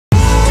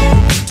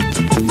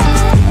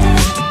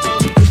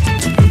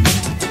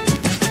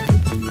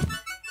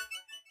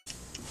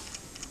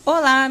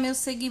Olá, meus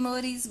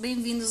seguidores,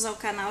 bem-vindos ao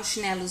canal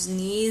Chinelos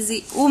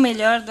Nise, o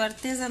melhor do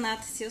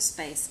artesanato em seus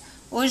pés.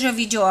 Hoje é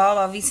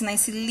videoaula, eu vou ensinar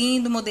esse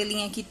lindo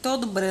modelinho aqui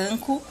todo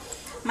branco,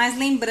 mas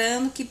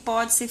lembrando que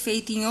pode ser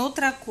feito em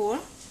outra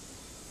cor,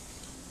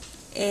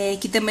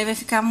 que também vai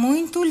ficar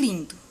muito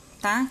lindo,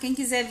 tá? Quem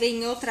quiser ver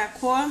em outra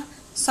cor,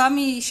 só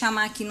me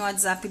chamar aqui no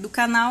WhatsApp do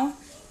canal,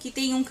 que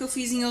tem um que eu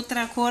fiz em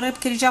outra cor,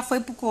 porque ele já foi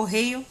pro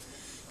correio,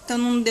 então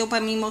não deu pra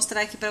mim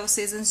mostrar aqui pra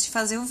vocês antes de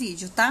fazer o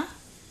vídeo, tá?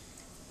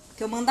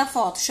 Que eu mando a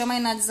foto, chama aí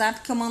no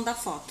WhatsApp que eu mando a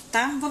foto,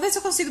 tá? Vou ver se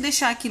eu consigo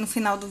deixar aqui no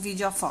final do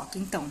vídeo a foto,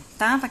 então,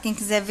 tá? Pra quem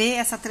quiser ver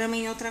essa trama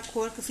em outra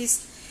cor que eu fiz,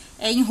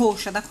 em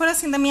roxa, da cor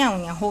assim da minha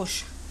unha,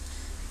 roxa.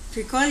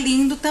 Ficou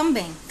lindo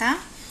também, tá?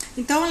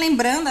 Então,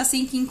 lembrando,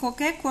 assim, que em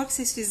qualquer cor que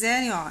vocês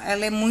fizerem, ó,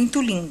 ela é muito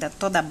linda.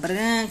 Toda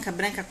branca,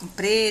 branca com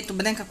preto,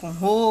 branca com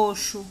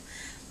roxo,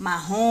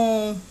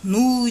 marrom,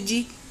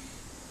 nude,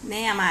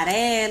 né?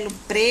 Amarelo,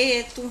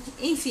 preto,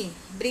 enfim,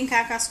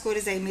 brincar com as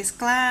cores aí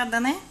mesclada,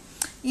 né?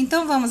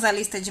 Então, vamos à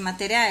lista de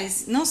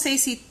materiais. Não sei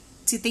se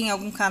tem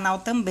algum canal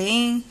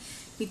também.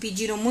 Me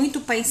pediram muito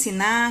para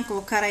ensinar,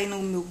 colocar aí no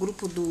meu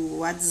grupo do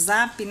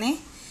WhatsApp, né?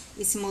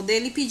 Esse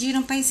modelo e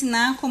pediram para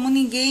ensinar, como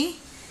ninguém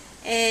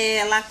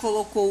lá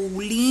colocou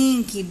o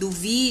link do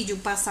vídeo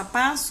passo a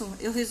passo,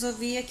 eu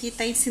resolvi aqui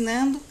estar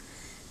ensinando.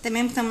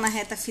 Também estamos na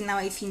reta final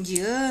aí, fim de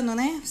ano,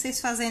 né? Vocês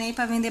fazerem aí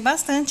para vender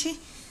bastante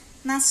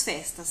nas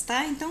festas,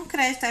 tá? Então,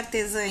 crédito à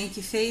artesã aí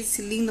que fez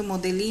esse lindo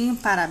modelinho,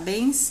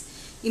 parabéns.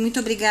 E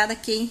muito obrigada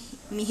quem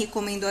me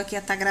recomendou aqui a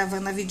estar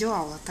gravando a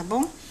videoaula, tá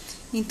bom?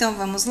 Então,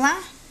 vamos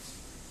lá?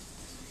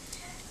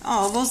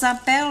 Ó, eu vou usar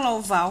pérola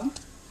oval,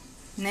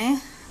 né?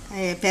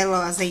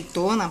 Pérola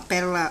azeitona,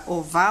 pérola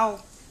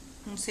oval.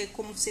 Não sei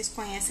como vocês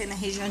conhecem na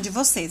região de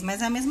vocês,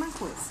 mas é a mesma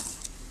coisa.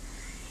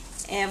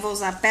 Vou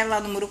usar pérola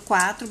número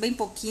 4, bem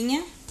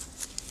pouquinha.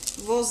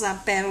 Vou usar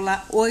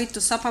pérola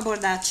 8 só para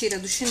bordar a tira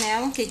do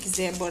chinelo, quem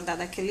quiser bordar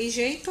daquele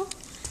jeito.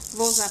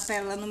 Vou usar a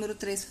pérola número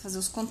 3 para fazer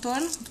os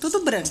contornos,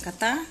 tudo branca,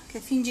 tá? Que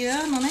é fim de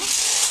ano, né?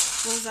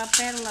 Vou usar a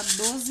pérola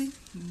 12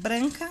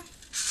 branca,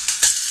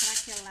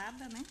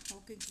 craquelada, né?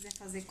 Ou quem quiser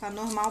fazer com a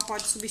normal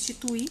pode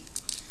substituir.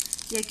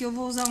 E aqui eu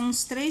vou usar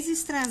uns 3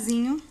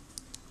 strazinhos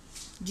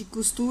de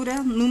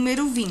costura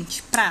número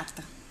 20,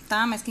 prata,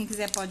 tá? Mas quem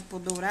quiser pode pôr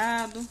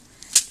dourado.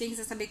 Quem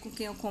quiser saber com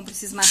quem eu compro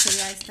esses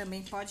materiais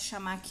também pode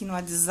chamar aqui no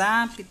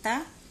WhatsApp,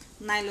 tá?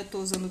 Nylon eu tô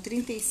usando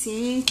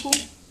 35.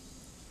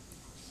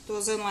 Tô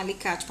usando um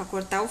alicate para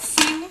cortar o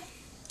fio,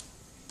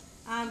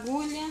 a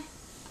agulha,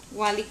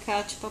 o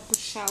alicate para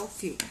puxar o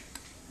fio.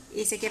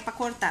 Esse aqui é para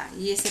cortar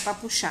e esse é para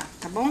puxar,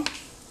 tá bom?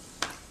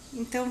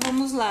 Então,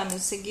 vamos lá,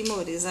 meus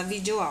seguidores, a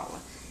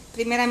videoaula.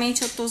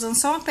 Primeiramente, eu tô usando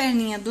só uma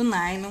perninha do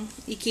nylon.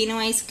 E quem não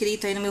é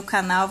inscrito aí no meu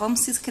canal,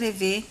 vamos se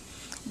inscrever.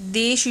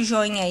 Deixa o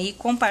joinha aí,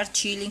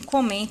 compartilhem,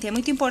 comentem. É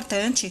muito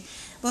importante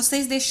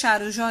vocês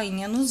deixarem o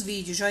joinha nos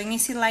vídeos. Joinha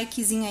esse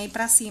likezinho aí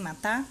pra cima,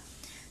 tá?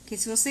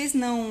 Porque se vocês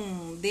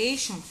não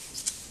deixam,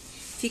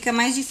 fica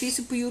mais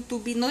difícil pro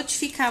YouTube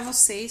notificar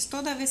vocês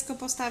toda vez que eu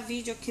postar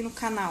vídeo aqui no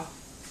canal.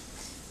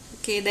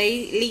 Porque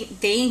daí ele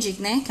entende,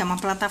 né, que é uma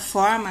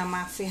plataforma,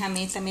 uma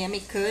ferramenta meio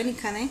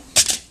mecânica, né?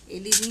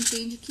 Eles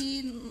entendem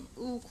que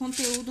o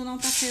conteúdo não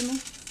tá sendo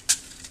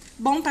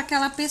bom para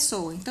aquela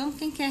pessoa. Então,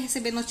 quem quer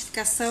receber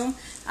notificação,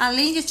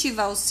 além de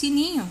ativar o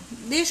sininho,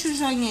 deixa o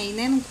joinha aí,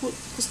 né? Não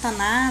custa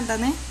nada,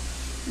 né?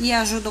 E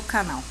ajuda o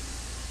canal.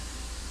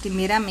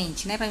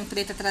 Primeiramente, né? Pra mim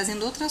poder estar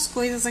trazendo outras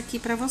coisas aqui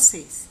pra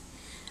vocês.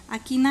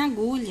 Aqui na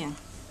agulha,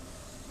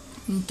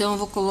 então eu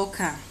vou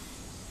colocar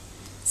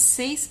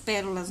 6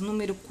 pérolas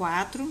número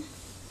 4.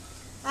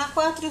 A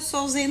 4 eu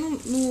só usei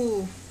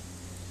no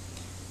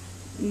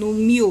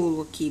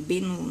miolo aqui,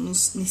 bem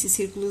nesse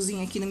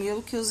círculozinho aqui no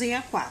miolo que eu usei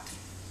a 4.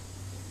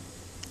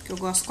 Que eu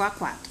gosto com a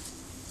 4.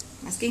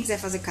 Mas quem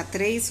quiser fazer com a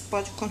 3,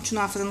 pode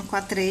continuar fazendo com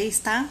a 3,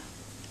 tá?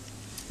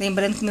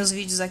 Lembrando que meus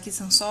vídeos aqui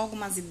são só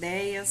algumas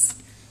ideias,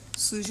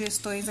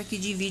 sugestões aqui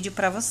de vídeo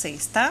pra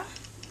vocês, tá?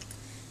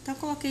 Então, eu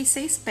coloquei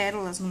 6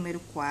 pérolas,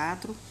 número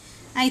 4.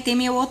 Aí, tem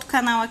meu outro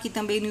canal aqui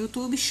também no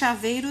YouTube,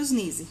 Chaveiros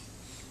Nise.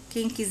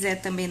 Quem quiser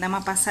também dar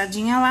uma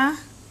passadinha lá.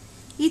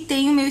 E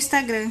tem o meu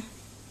Instagram,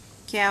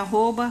 que é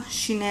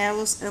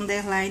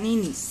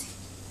 @chinelos_nise.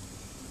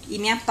 E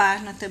minha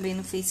página também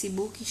no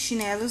Facebook,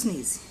 Chinelos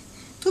Nise.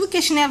 Tudo que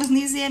é Chinelos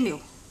Nise é meu.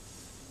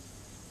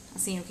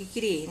 Assim, eu que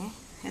criei, né?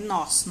 É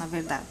nosso, na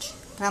verdade,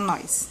 pra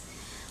nós.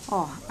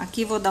 Ó,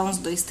 aqui vou dar uns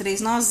 2, 3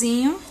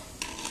 nozinhos,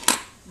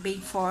 bem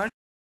forte.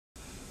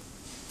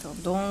 Então,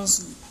 dou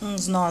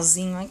uns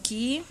nozinhos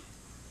aqui.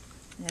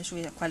 Deixa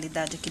eu ver a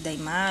qualidade aqui da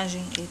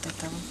imagem. Eita,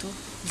 tá muito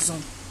zoom.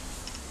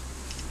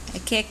 É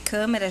que é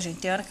câmera,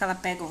 gente. Tem hora que ela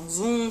pega um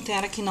zoom, tem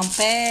hora que não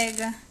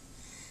pega.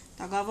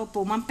 Então, agora eu vou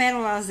pôr uma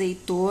pérola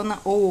azeitona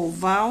ou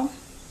oval.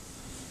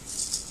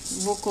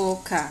 Vou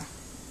colocar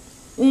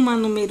uma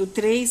número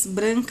 3,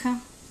 branca.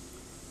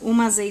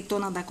 Uma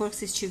azeitona da cor que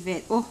vocês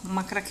tiverem. Ou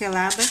uma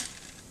craquelada.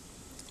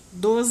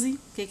 12.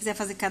 Quem quiser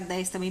fazer com a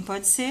 10 também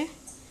pode ser.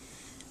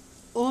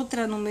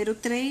 Outra número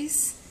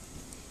 3.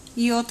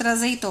 E outra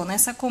azeitona.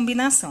 Essa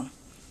combinação.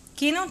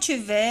 Quem não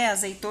tiver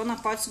azeitona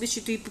pode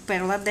substituir por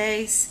pérola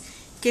 10.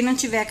 Quem não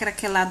tiver a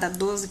craquelada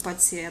 12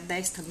 pode ser a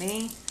 10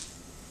 também.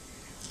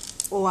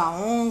 Ou a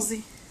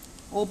 11.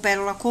 Ou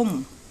pérola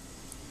comum.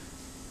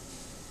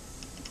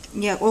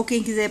 Ou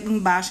quem quiser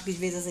embaixo, que de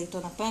vez a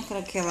azeitona põe a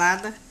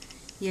craquelada.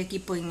 E aqui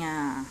põe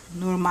a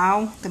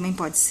normal, também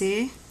pode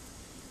ser.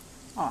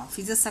 Ó,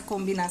 fiz essa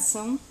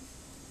combinação.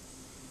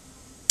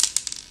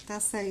 Tá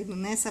saindo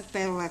nessa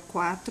pérola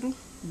 4,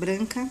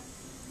 branca.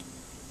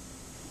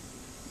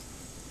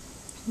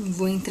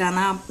 Vou entrar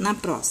na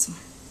próxima.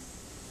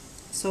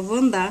 Só vou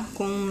andar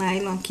com um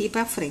nylon aqui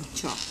pra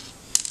frente, ó.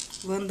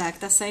 Vou andar que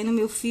tá saindo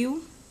meu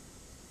fio.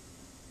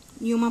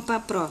 E uma pra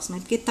próxima.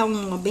 Porque tá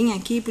uma bem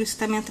aqui, por isso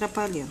tá me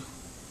atrapalhando.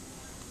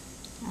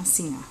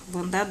 Assim, ó.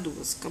 Vou andar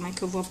duas. Como é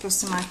que eu vou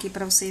aproximar aqui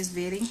pra vocês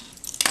verem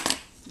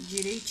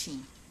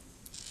direitinho.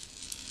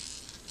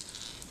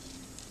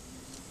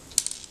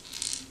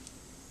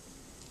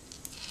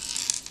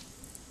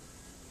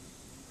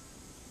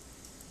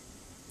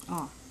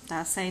 Ó,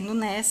 tá saindo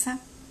nessa.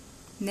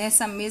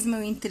 Nessa mesma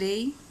eu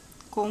entrei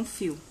com o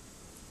fio.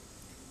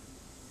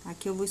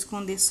 Aqui eu vou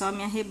esconder só a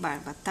minha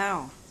rebarba, tá,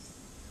 ó.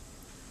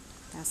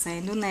 Tá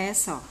saindo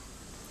nessa, ó.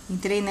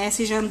 Entrei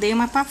nessa e já andei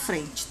uma pra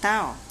frente,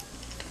 tá, ó.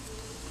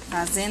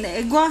 Fazendo, é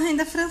igual a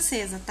renda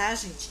francesa, tá,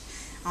 gente?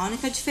 A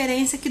única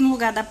diferença é que no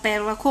lugar da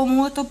pérola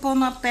comum, eu tô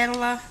pondo a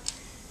pérola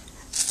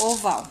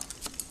oval.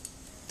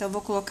 Então, eu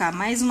vou colocar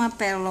mais uma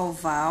pérola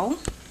oval.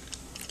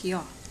 Aqui,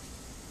 ó.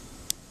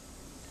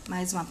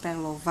 Mais uma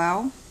pérola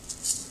oval.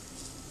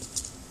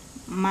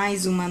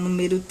 Mais uma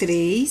número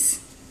 3.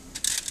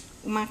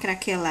 Uma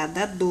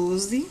craquelada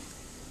 12.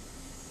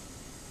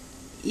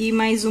 E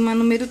mais uma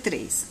número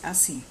 3,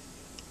 assim.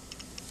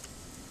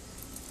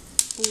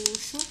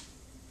 Puxo.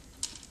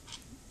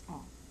 Ó.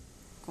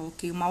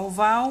 Coloquei uma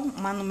oval,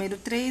 uma número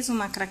 3,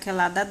 uma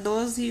craquelada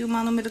 12 e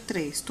uma número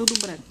 3, tudo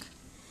branca.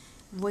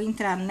 Vou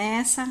entrar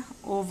nessa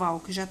oval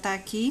que já tá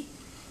aqui.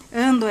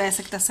 Ando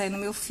essa que tá saindo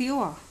meu fio,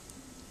 ó.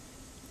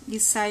 E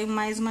saio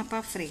mais uma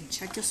pra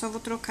frente. Aqui eu só vou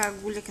trocar a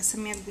agulha, que essa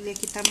minha agulha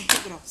aqui tá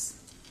muito grossa.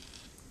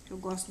 Eu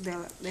gosto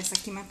dessa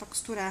aqui mais pra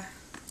costurar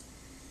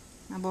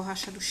na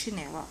borracha do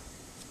chinelo, ó.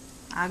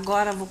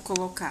 Agora, vou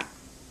colocar...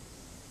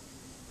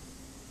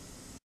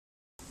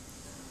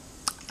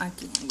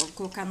 Aqui, vou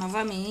colocar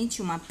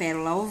novamente uma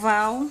pérola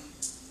oval.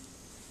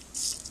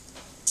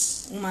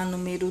 Uma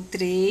número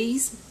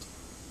 3.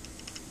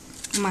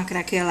 Uma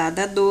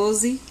craquelada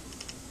 12.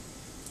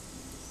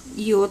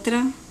 E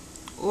outra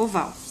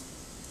oval.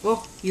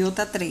 E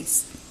outra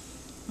 3,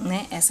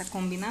 né? Essa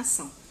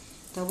combinação.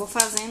 Então, eu vou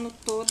fazendo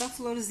toda a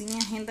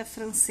florzinha renda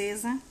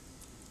francesa,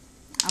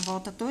 a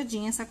volta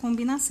todinha, essa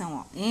combinação,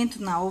 ó.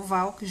 Entro na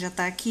oval, que já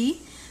tá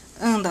aqui,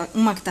 ando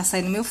uma que tá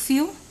saindo meu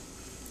fio,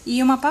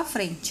 e uma pra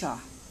frente, ó.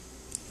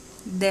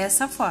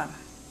 Dessa forma.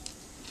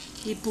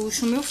 E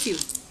puxo o meu fio.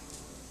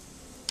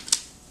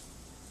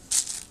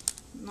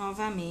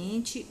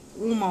 Novamente,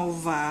 uma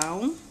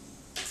oval,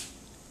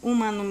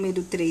 uma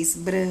número 3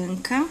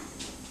 branca,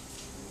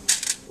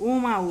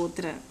 uma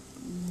outra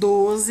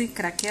 12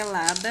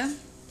 craquelada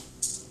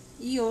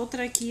e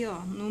outra aqui, ó,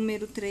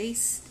 número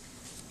 3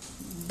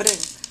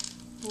 branca.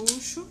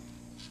 Puxo,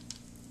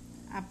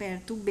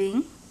 aperto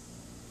bem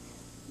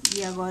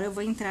e agora eu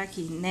vou entrar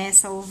aqui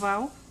nessa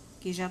oval,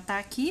 que já tá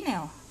aqui, né,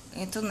 ó.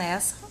 Entro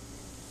nessa,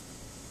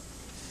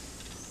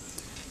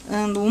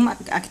 ando uma,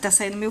 aqui tá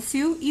saindo meu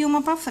fio e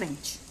uma pra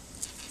frente.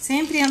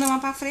 Sempre anda uma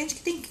pra frente,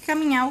 que tem que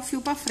caminhar o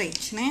fio pra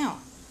frente, né, ó.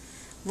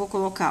 Vou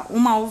colocar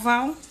uma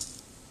oval,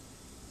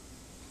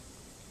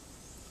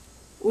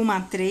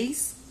 uma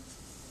 3,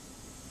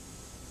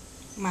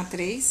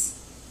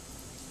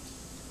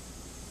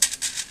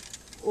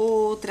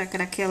 outra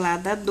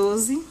craquelada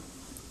 12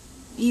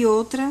 e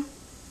outra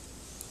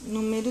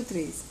número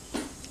 3.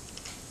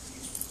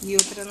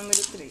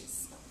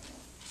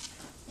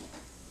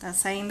 Tá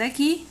saindo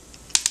aqui,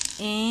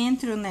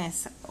 entro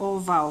nessa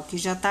oval que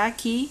já tá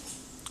aqui,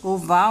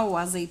 oval,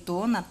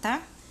 azeitona,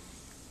 tá?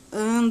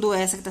 Ando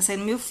essa que tá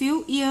saindo meu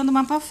fio e ando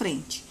uma pra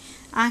frente.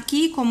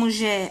 Aqui, como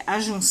já é a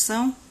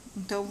junção,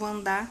 então, eu vou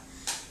andar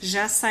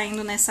já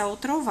saindo nessa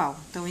outra oval.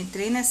 Então,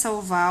 entrei nessa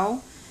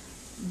oval,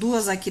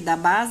 duas aqui da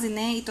base,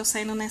 né? E tô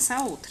saindo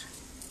nessa outra.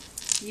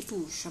 E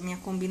puxo a minha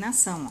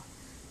combinação, ó.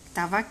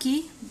 Tava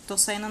aqui, tô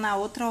saindo na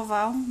outra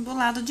oval do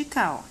lado de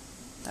cá, ó.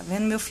 Tá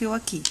vendo meu fio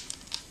aqui?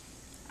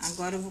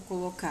 Agora, eu vou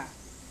colocar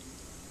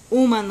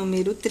uma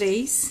número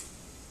 3,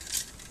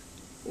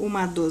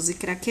 uma 12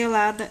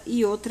 craquelada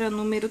e outra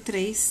número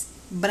 3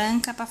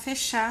 branca pra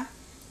fechar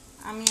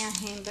a minha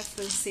renda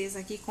francesa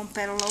aqui com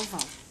pérola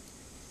oval.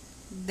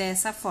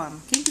 Dessa forma.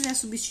 Quem quiser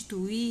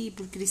substituir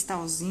por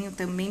cristalzinho,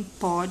 também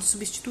pode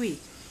substituir.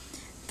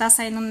 Tá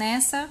saindo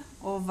nessa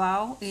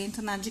oval,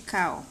 entro na de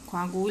cá, ó, com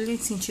a agulha em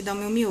sentido ao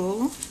meu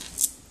miolo,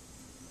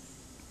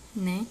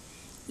 né?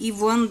 E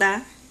vou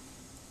andar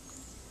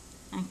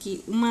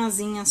aqui,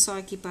 umazinha só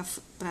aqui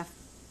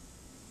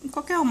em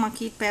qualquer uma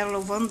aqui, pérola,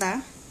 eu vou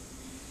andar.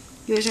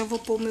 E eu já vou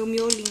pôr o meu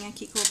miolinho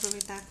aqui, que eu vou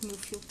aproveitar que meu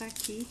fio tá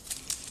aqui.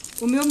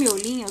 O meu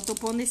miolinho, eu tô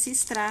pondo esse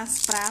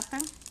strass prata.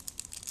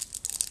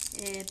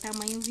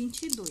 tamanho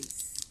 22,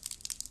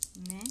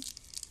 né?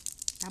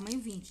 Tamanho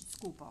 20,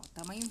 desculpa, ó,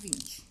 tamanho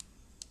 20.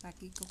 Tá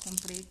aqui que eu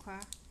comprei com a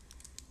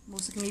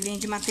moça que me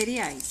vende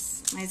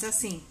materiais. Mas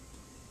assim,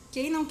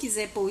 quem não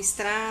quiser pôr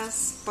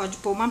strass, pode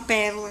pôr uma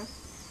pérola,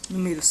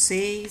 número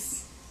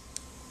 6.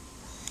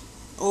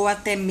 Ou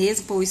até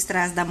mesmo pôr o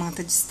strass da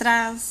manta de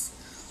strass.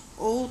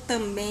 Ou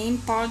também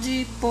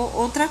pode pôr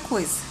outra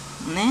coisa,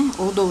 né?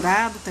 Ou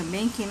dourado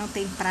também, quem não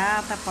tem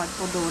prata pode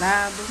pôr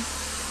dourado.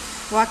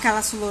 Ou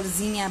aquela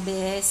florzinha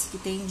ABS que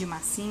tem de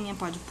massinha,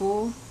 pode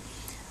pôr.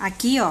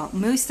 Aqui, ó, o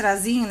meu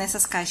strassinho,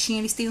 nessas caixinhas,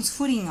 eles têm uns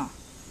furinhos, ó.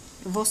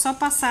 Eu vou só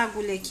passar a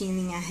agulha aqui em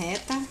linha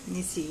reta,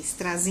 nesse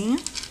strassinho.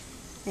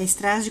 É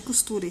strass de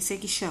costura, esse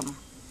aqui chama.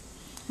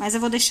 Mas eu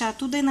vou deixar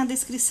tudo aí na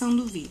descrição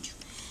do vídeo.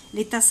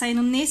 Ele tá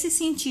saindo nesse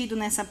sentido,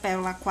 nessa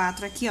pérola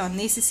 4 aqui, ó,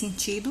 nesse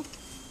sentido.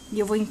 E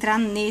eu vou entrar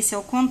nesse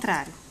ao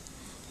contrário.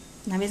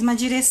 Na mesma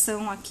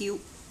direção aqui,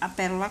 a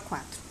pérola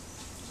 4.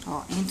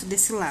 Ó, entro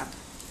desse lado.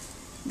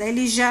 Daí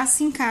ele já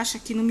se encaixa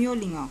aqui no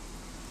miolinho,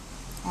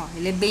 ó. Ó,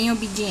 ele é bem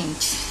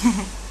obediente.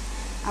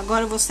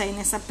 Agora eu vou sair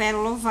nessa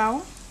pérola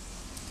oval.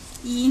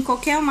 E em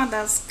qualquer uma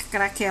das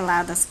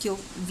craqueladas que eu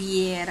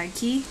vier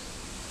aqui,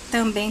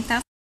 também tá.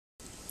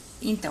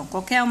 Então,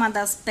 qualquer uma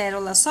das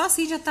pérolas, só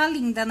assim já tá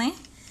linda, né?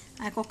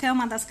 Aí, qualquer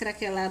uma das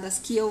craqueladas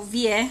que eu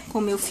vier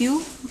com meu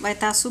fio, vai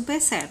tá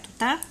super certo,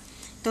 tá?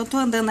 Então, eu tô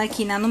andando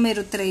aqui na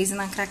número 3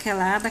 na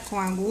craquelada com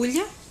a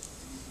agulha.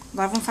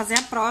 Agora, vamos fazer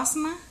a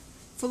próxima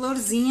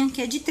florzinha,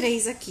 que é de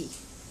 3 aqui.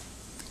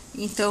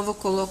 Então, eu vou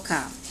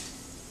colocar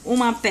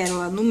uma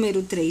pérola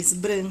número 3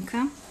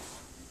 branca,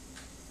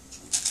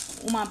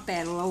 uma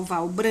pérola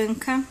oval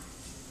branca,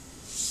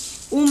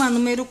 uma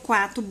número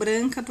 4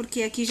 branca,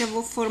 porque aqui já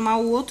vou formar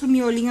o outro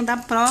miolinho da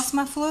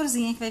próxima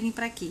florzinha que vai vir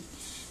pra aqui.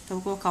 Então,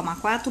 vou colocar uma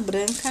 4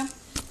 branca,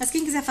 mas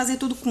quem quiser fazer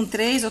tudo com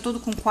 3 ou tudo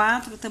com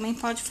 4, também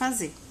pode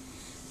fazer.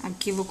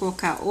 Aqui, vou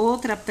colocar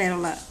outra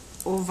pérola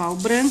oval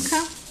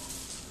branca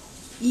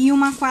e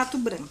uma 4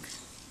 branca.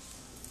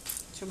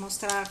 Deixa eu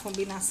mostrar a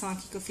combinação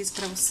aqui que eu fiz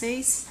pra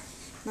vocês,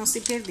 não se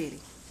perderem.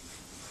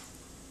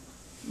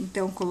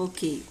 Então,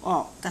 coloquei,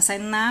 ó, tá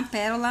saindo na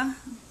pérola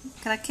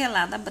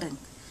craquelada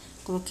branca.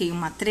 Coloquei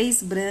uma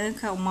 3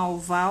 branca, uma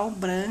oval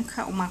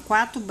branca, uma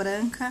 4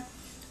 branca,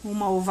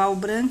 uma oval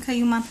branca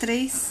e uma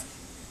 3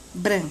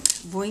 branca.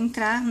 Vou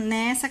entrar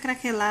nessa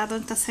craquelada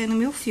onde tá saindo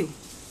meu fio.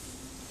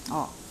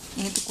 Ó,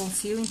 entro com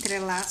fio,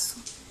 entrelaço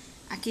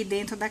aqui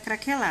dentro da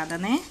craquelada,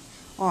 né?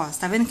 Ó, você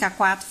tá vendo que a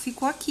 4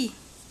 ficou aqui.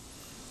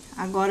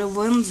 Agora, eu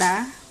vou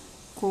andar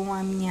com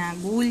a minha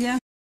agulha.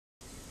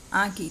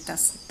 Aqui, tá,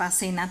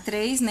 passei na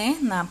 3, né?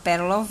 Na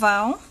pérola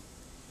oval.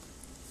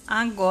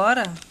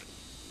 Agora,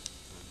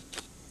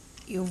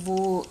 eu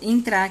vou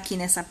entrar aqui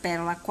nessa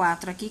pérola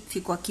 4 aqui, que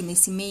ficou aqui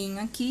nesse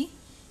meinho aqui.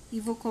 E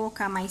vou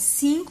colocar mais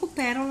 5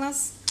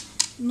 pérolas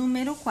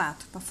número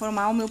 4, pra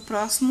formar o meu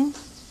próximo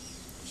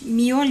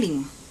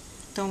miolinho.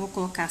 Então, vou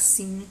colocar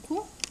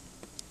 5.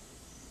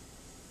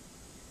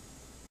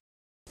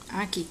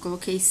 Aqui,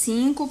 coloquei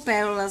 5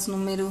 pérolas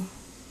número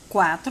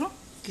 4,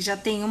 que já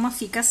tem uma,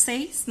 fica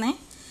 6, né?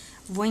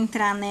 Vou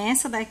entrar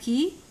nessa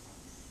daqui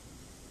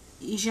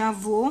e já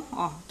vou,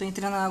 ó, tô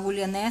entrando a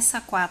agulha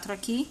nessa 4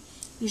 aqui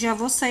e já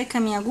vou sair com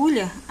a minha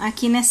agulha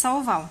aqui nessa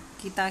oval,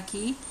 que tá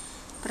aqui,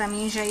 pra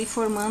mim já ir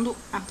formando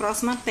a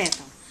próxima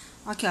pétala.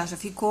 Aqui, ó, já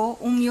ficou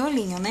um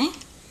miolinho, né?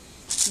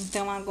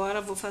 Então,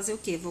 agora, vou fazer o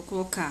quê? Vou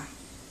colocar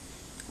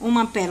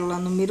uma pérola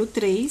número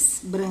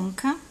 3,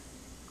 branca,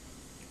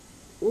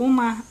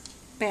 uma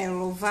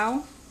pérola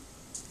oval,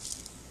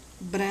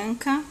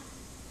 branca,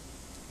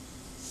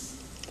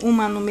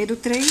 uma número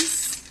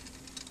 3,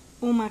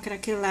 uma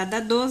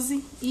craquelada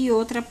 12 e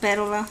outra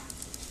pérola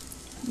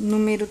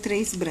número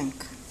 3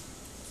 branca.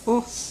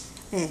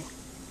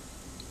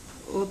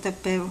 Outra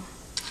pérola,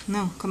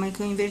 não, como é que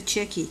eu inverti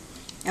aqui?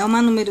 É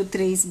uma número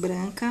 3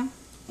 branca,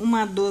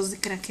 uma 12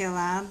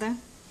 craquelada,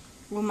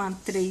 uma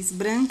 3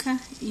 branca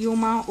e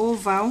uma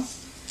oval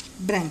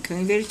branca.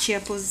 Eu inverti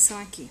a posição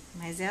aqui,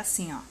 mas é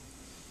assim, ó.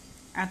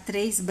 A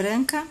 3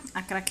 branca,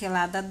 a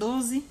craquelada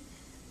 12,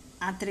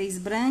 a 3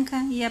 branca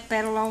e a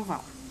pérola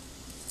oval.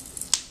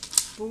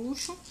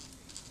 Puxo,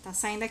 tá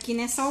saindo aqui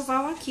nessa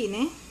oval aqui,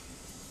 né?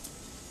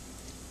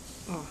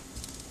 Ó,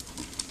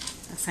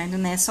 tá saindo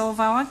nessa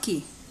oval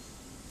aqui.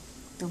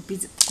 Então,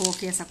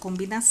 coloquei essa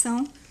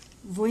combinação.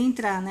 Vou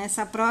entrar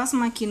nessa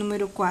próxima aqui,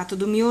 número 4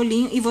 do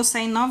miolinho, e vou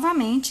sair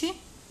novamente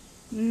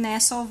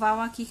nessa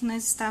oval aqui que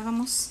nós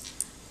estávamos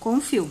com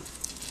o fio.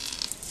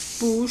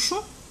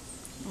 Puxo,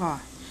 ó,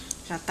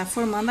 já tá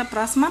formando a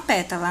próxima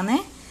pétala,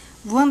 né?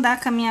 Vou andar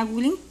com a minha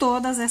agulha em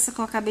todas essas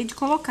que eu acabei de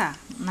colocar.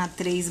 Na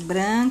 3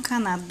 branca,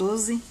 na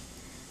 12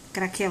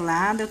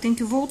 craquelada, eu tenho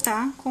que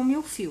voltar com o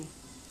meu fio.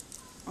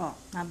 Ó,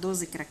 na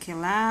 12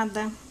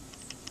 craquelada,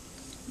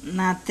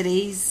 na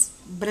 3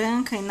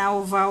 branca e na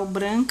oval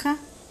branca.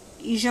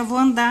 E já vou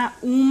andar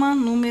uma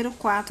número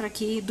 4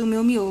 aqui do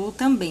meu miolo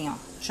também, ó.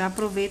 Já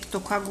aproveito, tô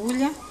com a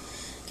agulha.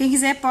 Quem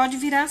quiser pode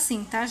virar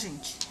assim, tá,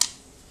 gente?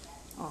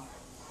 Ó,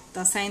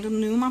 tá saindo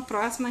nenhuma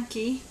próxima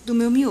aqui do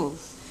meu miolo.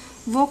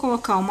 Vou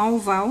colocar uma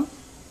oval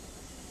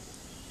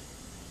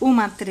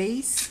uma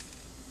 3,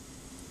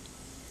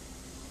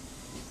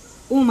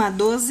 uma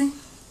 12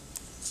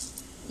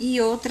 e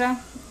outra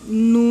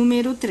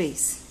número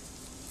 3.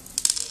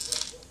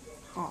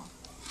 Ó,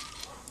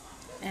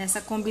 essa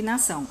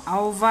combinação,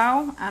 a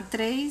oval, a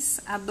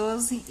 3, a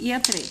 12 e a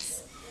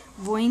 3.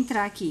 Vou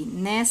entrar aqui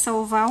nessa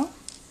oval,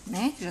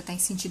 né, que já tá em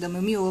sentido ao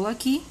meu miolo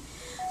aqui.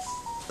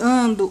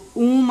 Ando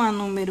uma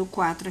número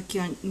 4 aqui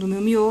no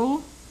meu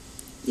miolo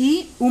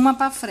e uma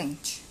pra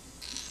frente,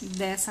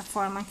 dessa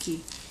forma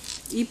aqui,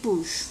 e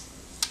puxo.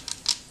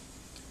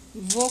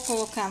 Vou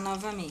colocar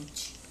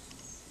novamente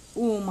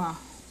uma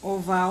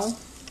oval,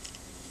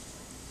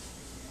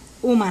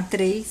 uma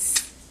 3,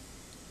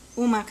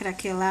 uma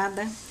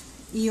craquelada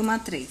e uma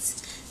 3.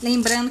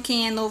 Lembrando,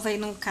 quem é novo aí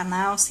no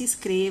canal, se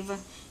inscreva.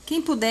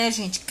 Quem puder,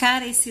 gente,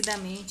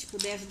 carecidamente,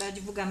 puder ajudar a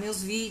divulgar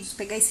meus vídeos,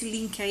 pegar esse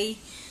link aí,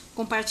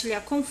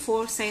 compartilhar com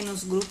força aí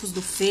nos grupos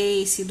do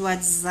Face, do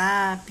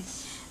WhatsApp,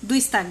 do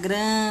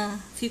Instagram,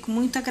 fico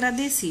muito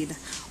agradecida.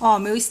 Ó,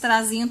 meu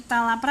strazinho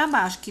tá lá pra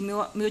baixo, que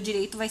meu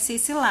direito vai ser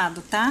esse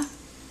lado, tá?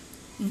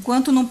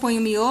 Enquanto não põe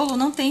o miolo,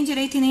 não tem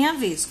direito e nem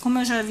avesso. Como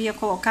eu já havia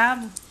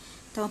colocado,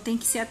 então tem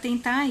que se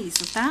atentar a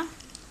isso, tá?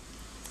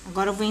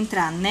 Agora eu vou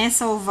entrar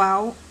nessa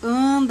oval,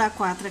 anda a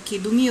 4 aqui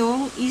do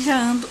miolo e já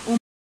ando uma.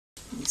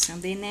 Isso,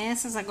 andei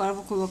nessas, agora eu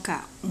vou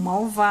colocar uma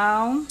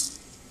oval,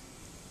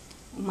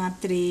 uma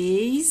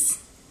 3,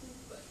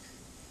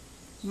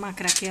 uma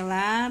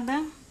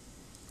craquelada.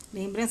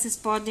 Lembrando, vocês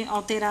podem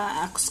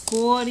alterar as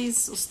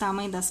cores, os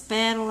tamanhos das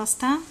pérolas,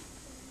 tá?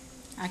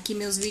 Aqui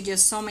meus vídeos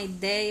é só uma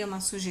ideia,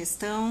 uma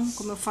sugestão,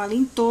 como eu falo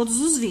em todos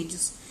os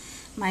vídeos.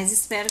 Mas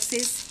espero que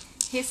vocês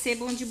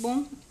recebam de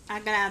bom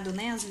agrado,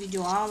 né? As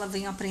videoaulas,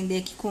 venham aprender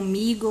aqui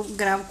comigo, eu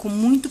gravo com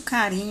muito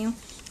carinho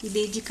e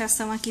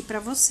dedicação aqui pra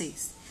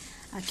vocês.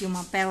 Aqui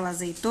uma pérola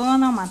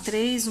azeitona, uma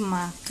 3,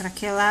 uma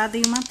craquelada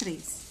e uma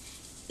 3.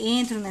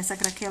 Entro nessa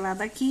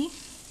craquelada aqui,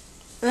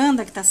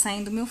 anda que tá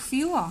saindo meu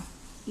fio, ó,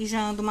 e já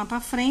ando uma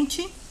pra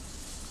frente.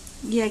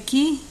 E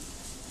aqui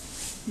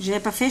já é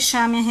pra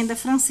fechar a minha renda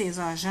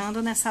francesa, ó, já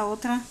ando nessa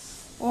outra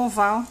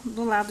oval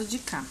do lado de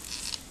cá.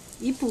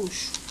 E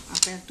puxo,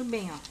 aperto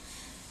bem, ó.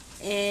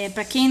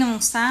 Pra quem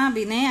não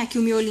sabe, né, aqui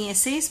o miolinho é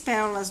 6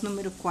 pérolas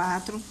número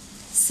 4,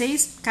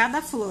 6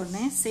 cada flor,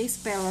 né, 6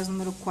 pérolas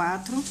número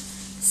 4,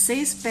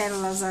 6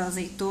 pérolas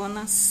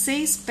azeitona,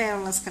 6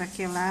 pérolas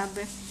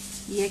craquelada,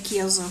 e aqui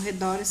aos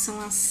redores são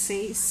as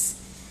 6,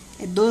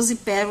 12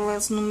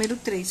 pérolas número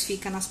 3,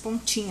 fica nas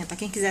pontinhas, tá?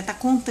 Quem quiser tá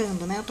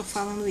contando, né? Eu tô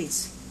falando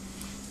isso.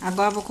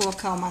 Agora eu vou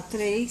colocar uma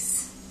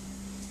 3,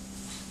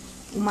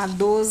 uma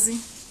 12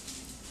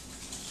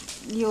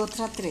 e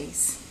outra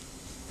 3.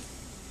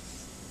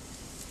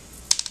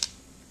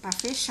 Pra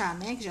fechar,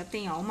 né? Que já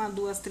tem, ó, 1,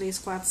 2, 3,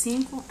 4,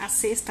 5, a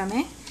sexta,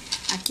 né?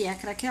 Aqui é a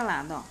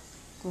craquelada, ó.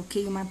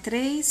 Coloquei uma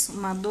 3,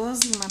 uma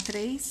 12, uma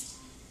 3.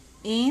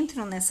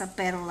 Entro nessa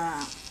pérola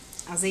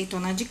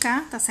azeitona de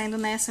cá, tá saindo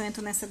nessa, eu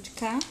entro nessa de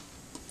cá.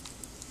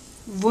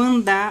 Vou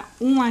andar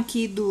um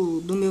aqui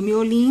do meu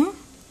miolinho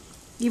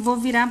e vou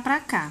virar pra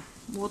cá,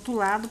 o outro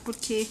lado,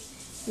 porque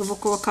eu vou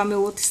colocar o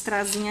meu outro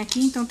strazinho aqui,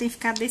 então tem que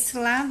ficar desse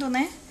lado,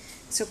 né?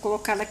 Se eu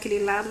colocar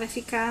daquele lado, vai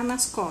ficar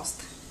nas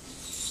costas.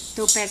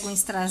 Então, eu pego um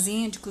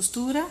strazinho de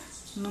costura,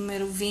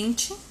 número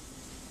 20,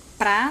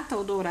 prata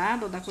ou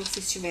dourado, ou da cor que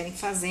vocês estiverem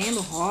fazendo,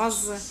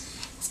 rosa,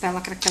 pérola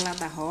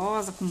craquelada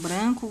rosa, com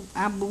branco,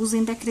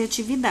 abusem da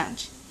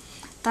criatividade.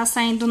 Tá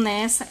saindo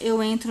nessa,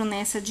 eu entro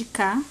nessa de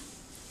cá,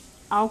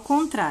 ao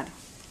contrário.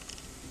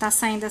 Tá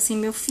saindo assim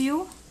meu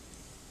fio,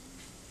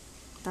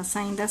 tá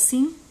saindo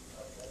assim,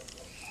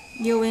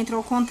 e eu entro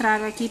ao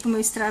contrário aqui, pro meu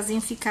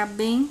strazinho ficar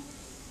bem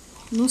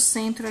no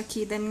centro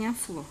aqui da minha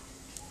flor.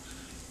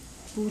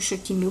 Puxo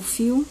aqui meu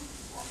fio.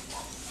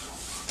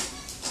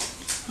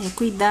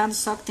 Cuidado,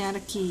 só que tem hora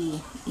que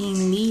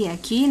enlia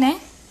aqui, né?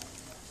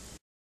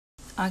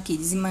 Aqui,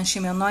 desmanchei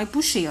meu nó e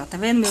puxei, ó. Tá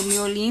vendo? Meu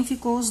miolinho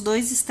ficou os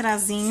dois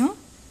strazinhos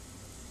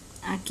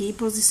aqui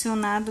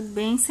posicionado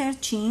bem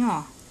certinho,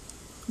 ó.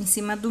 Em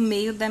cima do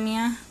meio da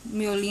minha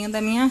miolinho da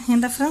minha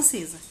renda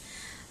francesa.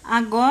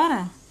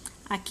 Agora,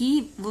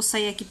 aqui, vou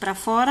sair aqui pra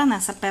fora,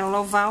 nessa pérola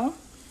oval.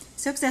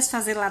 Se eu quisesse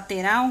fazer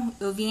lateral,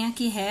 eu vinha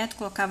aqui reto,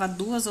 colocava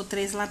 2 ou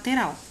 3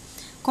 lateral.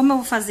 Como eu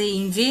vou fazer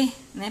em V,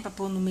 né, pra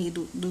pôr no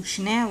meio do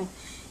chinelo,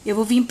 eu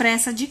vou vir pra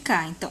essa de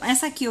cá. Então,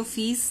 essa aqui eu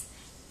fiz,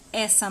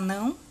 essa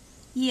não,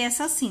 e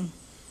essa sim.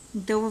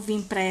 Então, eu vou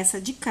vir pra essa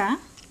de cá,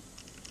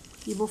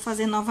 e vou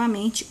fazer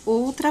novamente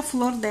outra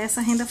flor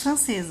dessa renda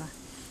francesa.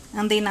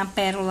 Andei na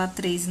pérola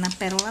 3 e na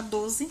pérola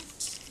 12.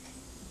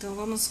 Então,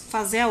 vamos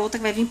fazer a outra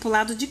que vai vir pro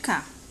lado de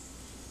cá.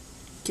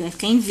 Que vai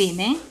ficar em V,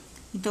 né?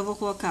 Então, eu vou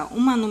colocar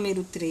uma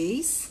número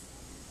 3,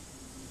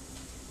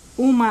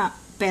 uma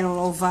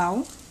pérola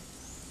oval,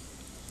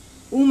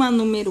 uma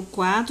número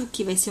 4,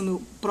 que vai ser o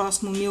meu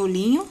próximo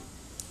miolinho,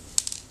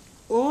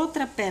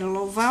 outra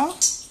pérola oval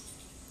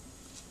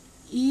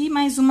e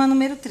mais uma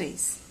número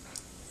 3.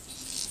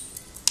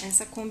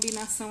 Essa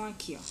combinação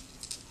aqui, ó.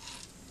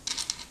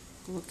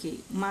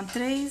 Coloquei uma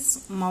 3,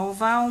 uma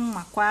oval,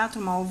 uma 4,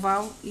 uma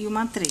oval e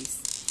uma 3.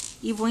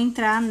 E vou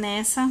entrar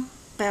nessa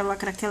pérola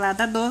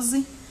craquelada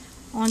 12,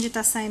 onde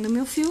tá saindo o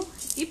meu fio,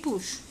 e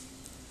puxo.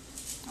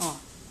 Ó,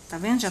 tá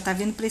vendo? Já tá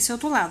vindo pra esse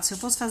outro lado. Se eu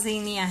fosse fazer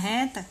em linha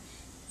reta,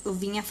 eu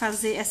vinha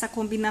fazer essa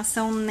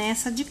combinação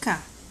nessa de cá.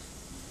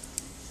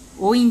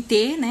 Ou em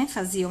T, né?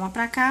 Fazia uma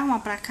pra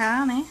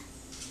cá, né?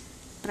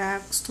 Pra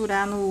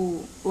costurar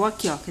no... Ou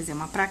aqui, ó, quer dizer,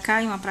 uma pra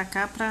cá e uma pra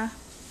cá pra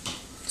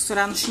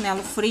costurar no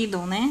chinelo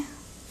freedom, né?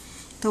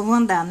 Então, eu vou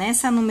andar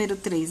nessa número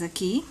 3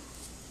 aqui.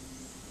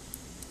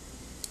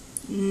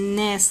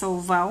 Nessa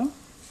oval.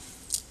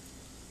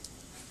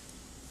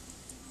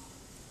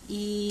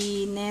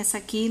 E nessa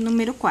aqui,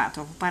 número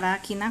 4. Eu vou parar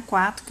aqui na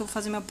 4, que eu vou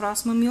fazer meu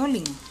próximo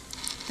miolinho.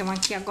 Então,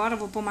 aqui agora eu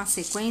vou pôr uma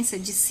sequência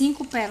de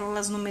 5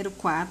 pérolas número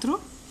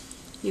 4,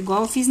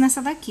 igual eu fiz nessa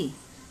daqui.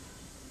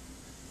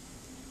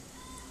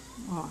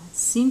 Ó,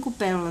 5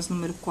 pérolas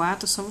número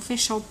 4, eu só vou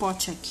fechar o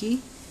pote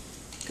aqui,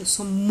 que eu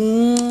sou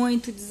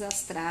muito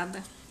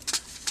desastrada.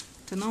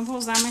 Então, eu não vou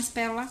usar mais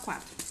pérola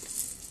 4.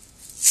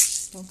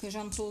 Então, que eu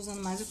já não tô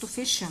usando mais, eu tô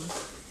fechando.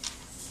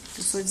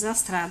 Eu sou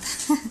desastrada.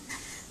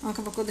 Daqui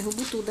a pouco eu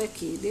derrubo tudo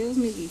aqui, Deus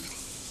me livre.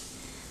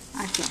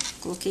 Aqui,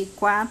 ó, coloquei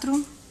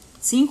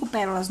 5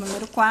 pérolas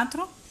número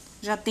 4,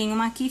 já tem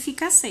uma aqui,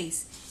 fica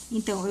 6.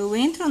 Então, eu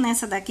entro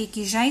nessa daqui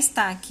que já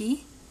está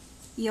aqui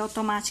e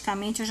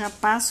automaticamente eu já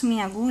passo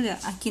minha agulha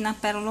aqui na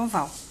pérola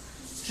oval.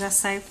 Já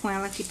saio com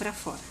ela aqui pra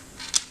fora.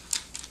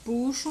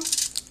 Puxo.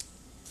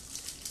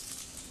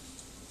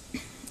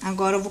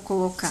 Agora eu vou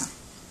colocar,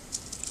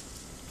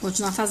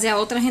 continuar a fazer a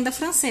outra renda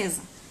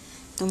francesa.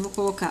 Então, eu vou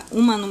colocar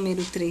uma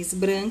número 3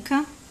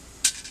 branca,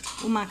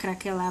 uma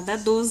craquelada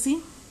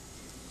 12,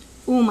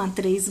 uma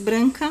 3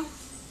 branca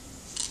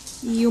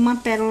e uma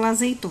pérola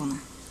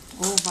azeitona,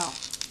 oval,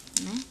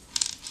 né?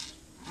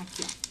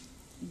 Aqui, ó,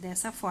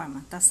 dessa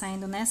forma. Tá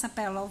saindo nessa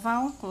pérola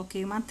oval,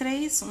 coloquei uma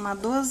 3, uma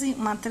 12,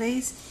 uma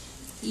 3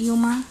 e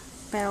uma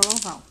pérola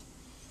oval.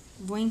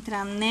 Vou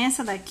entrar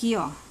nessa daqui,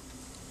 ó,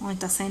 onde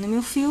tá saindo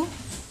meu fio,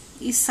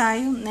 e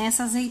saio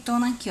nessa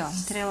azeitona aqui, ó,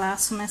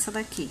 entrelaço nessa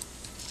daqui.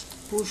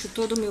 Puxo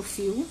todo o meu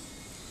fio.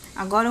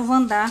 Agora, eu vou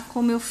andar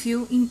com o meu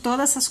fio em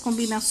todas essas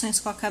combinações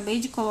que eu acabei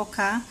de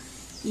colocar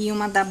e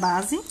uma da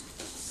base.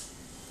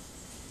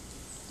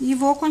 E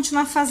vou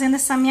continuar fazendo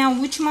essa minha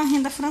última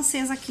renda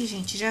francesa aqui,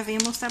 gente. Já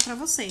venho mostrar pra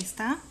vocês,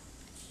 tá?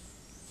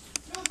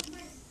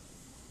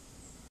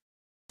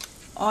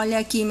 Olha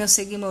aqui, meus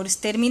seguidores,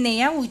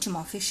 terminei a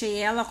última, ó. Fechei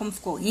ela, como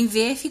ficou? Em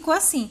V, ficou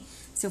assim.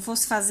 Se eu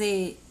fosse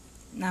fazer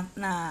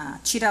na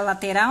tira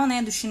lateral,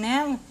 né, do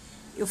chinelo,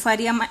 eu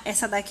faria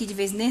essa daqui de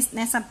vez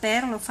nessa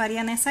pérola, eu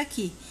faria nessa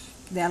aqui.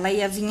 Ela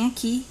ia vir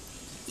aqui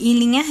em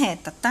linha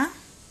reta, tá?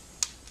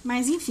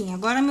 Mas, enfim,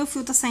 agora meu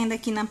fio tá saindo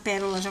aqui na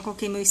pérola, já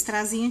coloquei meu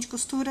strazinho de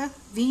costura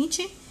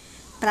 20,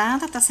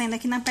 prata, tá saindo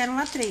aqui na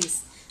pérola 3.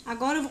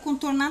 Agora, eu vou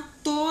contornar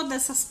todas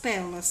essas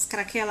pérolas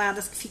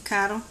craqueladas que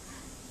ficaram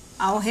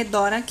ao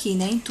redor aqui,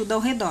 né? Em tudo ao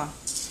redor.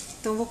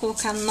 Então, eu vou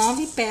colocar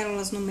 9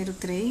 pérolas número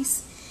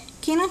 3.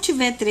 Quem não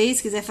tiver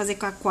 3, quiser fazer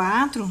com a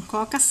 4,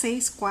 coloca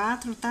 6,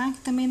 4, tá? Que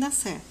também dá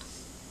certo.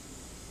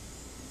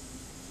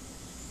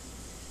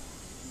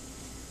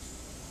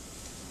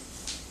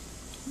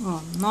 Ó,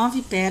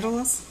 9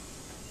 pérolas.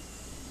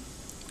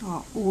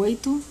 Ó,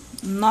 8,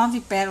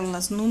 9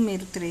 pérolas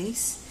número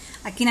 3.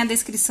 Aqui na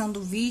descrição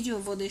do vídeo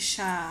eu vou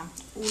deixar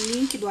o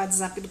link do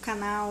WhatsApp do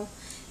canal,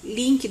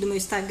 link do meu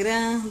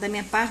Instagram, da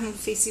minha página do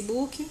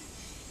Facebook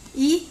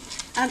e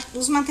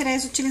os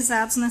materiais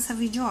utilizados nessa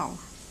videoaula.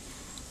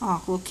 Ó,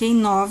 coloquei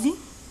 9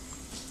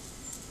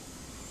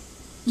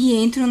 e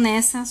entro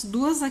nessas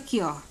duas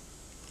aqui, ó,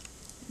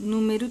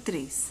 número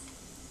 3.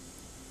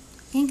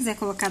 Quem quiser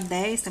colocar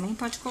 10 também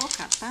pode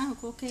colocar, tá? Eu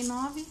coloquei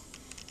 9,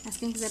 mas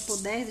quem quiser pôr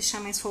 10, deixar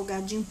mais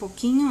folgadinho um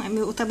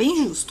pouquinho, tá bem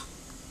justo.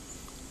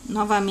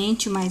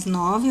 Novamente, mais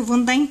 9, eu vou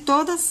andar em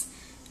todas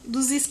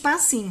dos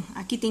espacinhos.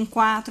 Aqui tem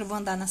 4, eu vou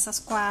andar nessas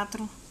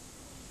 4.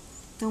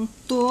 Então,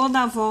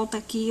 toda a volta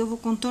aqui eu vou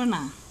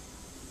contornar.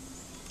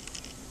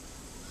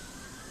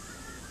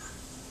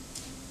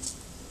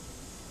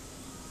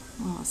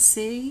 Ó,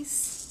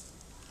 6,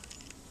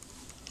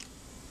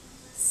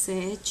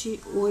 7,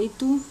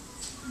 8,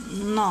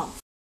 9.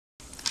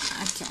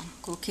 Aqui, ó,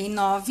 coloquei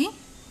 9,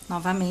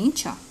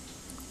 novamente, ó.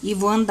 E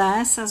vou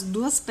andar essas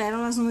duas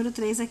pérolas número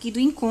 3 aqui do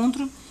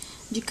encontro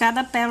de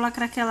cada pérola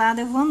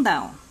craquelada, eu vou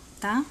andar, ó,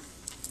 tá?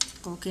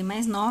 Coloquei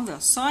mais 9, ó,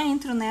 só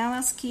entro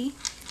nelas que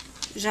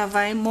já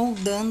vai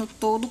moldando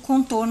todo o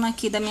contorno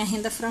aqui da minha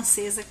renda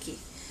francesa aqui.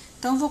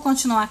 Então, vou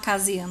continuar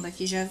caseando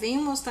aqui, já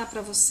venho mostrar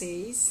pra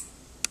vocês.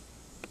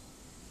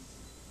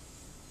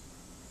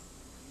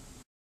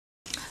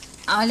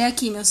 Olha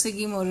aqui, meus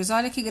seguidores,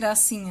 olha que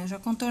gracinha, já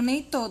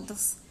contornei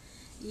todas.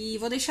 E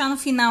vou deixar no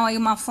final aí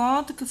uma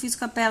foto que eu fiz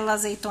com a pérola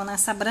azeitona,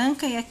 essa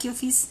branca, e aqui eu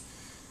fiz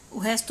o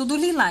resto tudo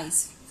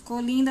lilás. Ficou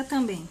linda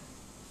também.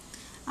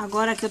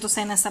 Agora aqui eu tô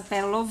saindo nessa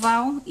pérola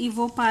oval e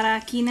vou parar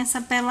aqui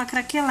nessa pérola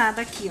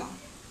craquelada aqui, ó.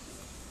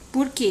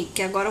 Por quê?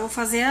 Porque agora eu vou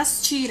fazer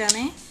as tiras,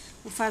 né?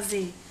 Vou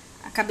fazer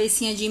a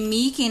cabecinha de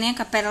Mickey, né?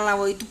 Com a pérola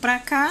 8 pra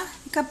cá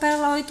e com a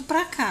pérola 8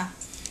 pra cá.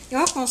 Eu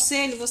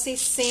aconselho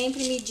vocês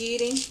sempre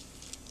medirem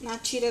na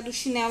tira do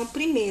chinelo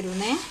primeiro,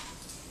 né?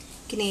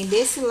 Que nem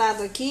desse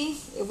lado aqui,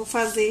 eu vou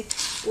fazer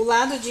o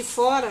lado de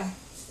fora,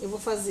 eu vou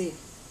fazer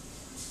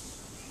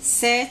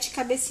 7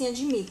 cabecinhas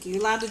de Mickey. E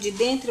o lado de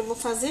dentro eu vou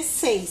fazer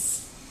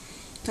 6.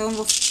 Então, eu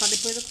vou pra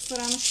depois eu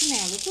costurar no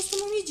chinelo. Eu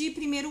costumo medir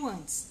primeiro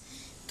antes.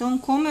 Então,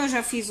 como eu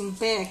já fiz um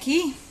pé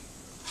aqui,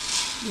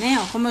 né,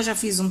 ó, como eu já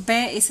fiz um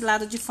pé, esse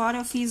lado de fora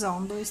eu fiz, ó,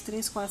 1, 2,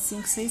 3, 4,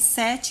 5, 6,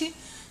 7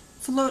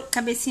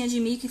 cabecinha de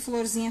Mickey,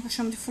 florzinha, que eu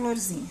chamo de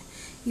florzinha.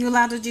 E o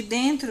lado de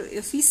dentro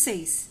eu fiz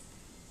 6,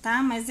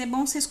 tá? Mas é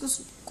bom vocês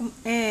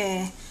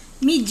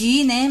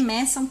medir, né,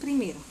 meçam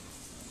primeiro.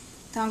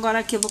 Então, agora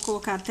aqui eu vou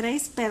colocar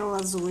 3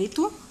 pérolas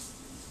 8.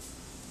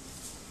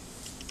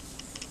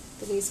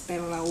 3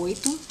 pérolas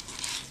 8.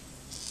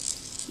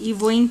 E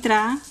vou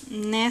entrar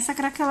nessa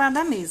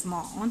craquelada mesmo,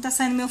 ó. Onde tá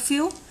saindo meu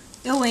fio,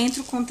 eu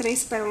entro com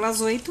 3 pérolas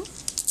 8.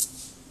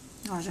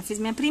 Ó, já fiz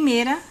minha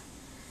primeira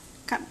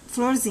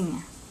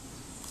florzinha.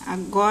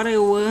 Agora,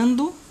 eu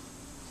ando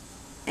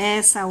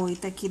essa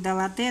 8 aqui da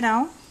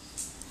lateral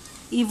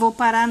e vou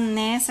parar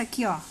nessa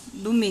aqui, ó,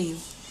 do meio.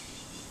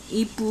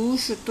 E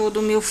puxo todo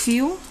o meu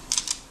fio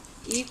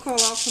e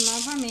coloco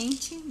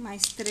novamente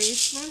mais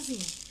 3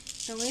 florzinhas.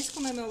 Então, esse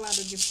como é meu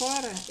lado de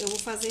fora, eu vou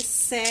fazer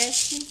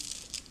 7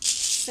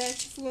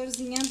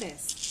 florzinhas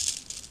dessa.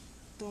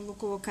 Então, vou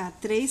colocar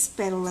 3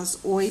 pérolas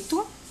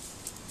 8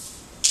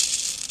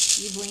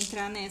 e vou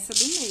entrar nessa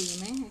do meio,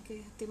 né?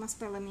 Aqui tem umas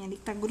pérolas minhas ali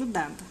que tá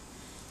grudada.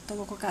 Então,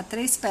 vou colocar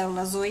 3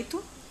 pérolas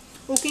 8.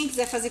 Ou quem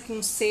quiser fazer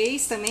com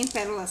 6 também,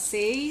 pérola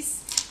 6.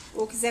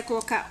 Ou quiser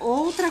colocar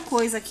outra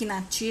coisa aqui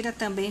na tira,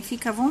 também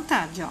fica à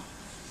vontade, ó.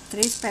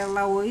 3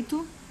 pérolas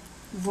 8.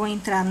 Vou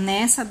entrar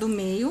nessa do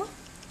meio.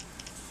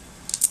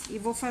 E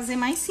vou fazer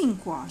mais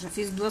 5, ó. Já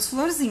fiz 2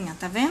 florzinhas,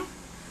 tá vendo?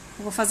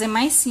 Eu vou fazer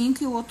mais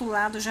 5 e o outro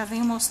lado já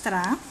venho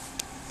mostrar.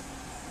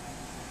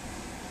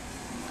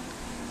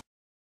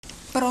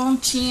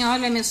 Prontinho,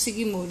 olha, meus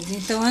seguimores.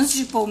 Então, antes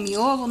de pôr o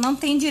miolo, não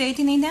tem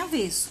direito e nem de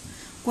avesso.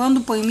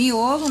 Quando põe o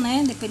miolo,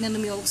 né, dependendo do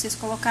miolo que vocês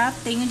colocar,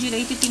 tem o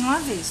direito e tem o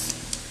avesso.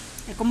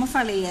 É como eu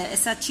falei,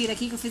 essa tira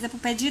aqui que eu fiz é pro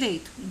pé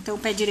direito. Então, o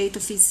pé direito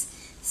eu fiz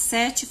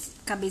 7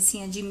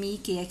 cabecinhas de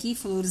Mickey aqui,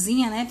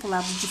 florzinha, né, pro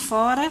lado de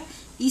fora.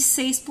 E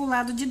 6 pro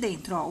lado de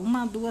dentro, ó.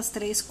 1, 2,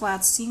 3,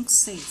 4, 5,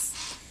 6.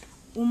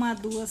 1,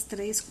 2,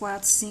 3,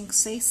 4, 5,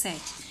 6,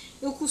 7.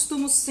 Eu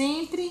costumo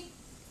sempre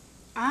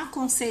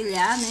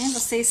aconselhar, né?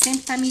 Vocês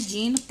sempre tá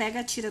medindo,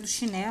 pega a tira do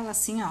chinelo,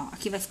 assim, ó.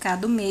 Aqui vai ficar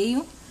do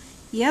meio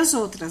e as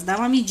outras, dá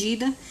uma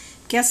medida.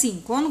 Porque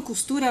assim, quando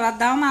costura, ela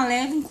dá uma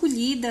leve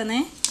encolhida,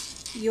 né?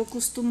 E eu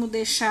costumo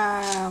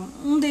deixar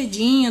um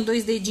dedinho,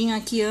 2 dedinhos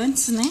aqui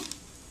antes, né?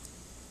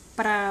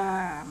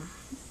 Pra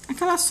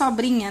aquela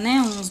sobrinha,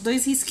 né? Uns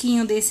 2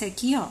 risquinhos desse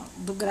aqui, ó,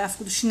 do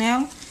gráfico do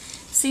chinelo,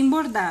 sem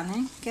bordar,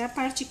 né? Que é a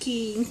parte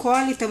que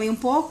encolhe também um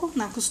pouco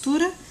na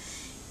costura.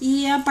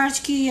 E é a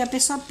parte que a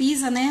pessoa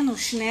pisa, né, no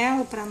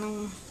chinelo, pra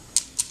não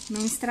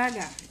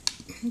estragar.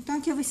 Então,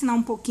 aqui eu vou ensinar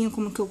um pouquinho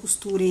como que eu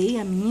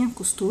costurei minhas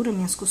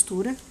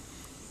costuras.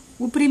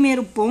 O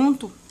primeiro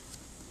ponto,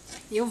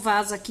 eu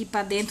vazo aqui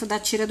pra dentro da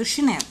tira do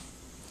chinelo.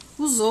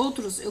 Os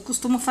outros, eu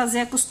costumo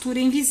fazer a costura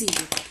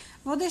invisível.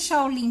 Vou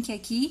deixar o link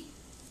aqui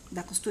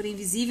da costura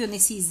invisível,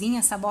 nesse izinho,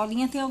 essa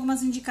bolinha, tem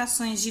algumas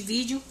indicações de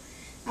vídeo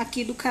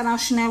aqui do canal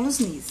Chinelos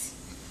Nise.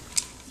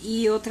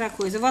 E outra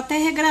coisa, eu vou até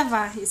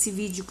regravar esse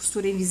vídeo de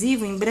costura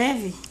invisível em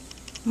breve,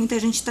 muita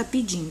gente tá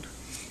pedindo.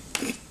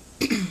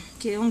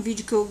 Que é um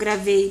vídeo que eu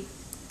gravei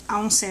há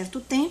um certo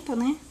tempo,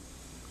 né?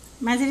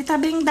 Mas ele tá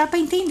bem, dá pra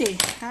entender,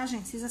 tá,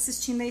 gente? Vocês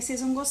assistindo aí,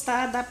 vocês vão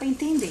gostar, dá pra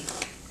entender.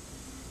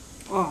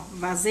 Ó,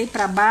 vazei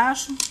pra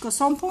baixo, ficou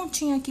só um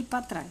pontinho aqui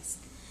pra trás.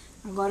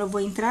 Agora, eu vou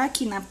entrar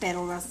aqui na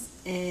pérola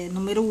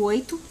número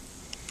 8.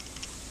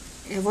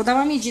 Eu vou dar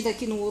uma medida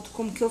aqui no outro,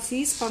 como que eu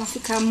fiz, pra não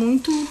ficar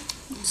muito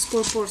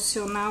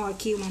desproporcional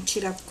aqui, uma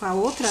tira com a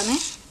outra, né?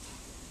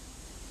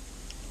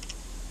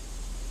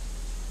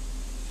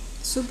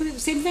 Sempre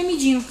vai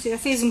medindo. Você já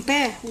fez um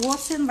pé, o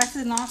outro você não vai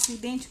fazer, nossa,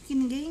 idêntico, que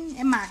ninguém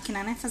é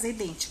máquina, né? Fazer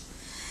idêntico.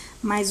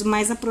 Mas o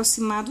mais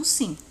aproximado,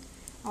 sim.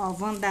 Ó,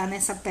 vou andar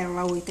nessa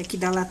pérola 8 aqui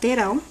da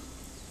lateral.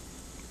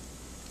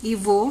 E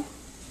vou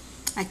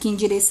aqui em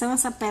direção a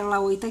essa pérola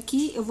 8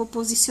 aqui, eu vou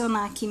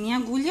posicionar aqui minha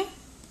agulha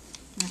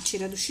na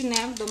tira do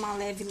chinelo, dou uma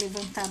leve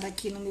levantada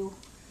aqui no meu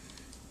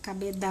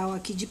cabedal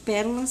aqui de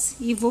pérolas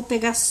e vou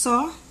pegar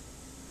só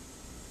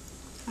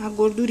a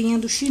gordurinha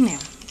do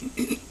chinelo.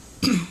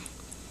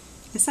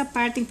 Essa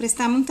parte tem que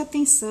prestar muita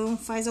atenção,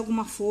 faz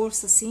alguma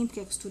força assim, porque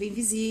a costura é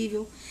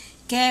invisível,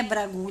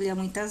 quebra a agulha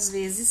muitas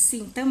vezes,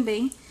 sim,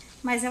 também,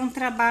 mas é um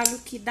trabalho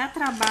que dá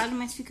trabalho,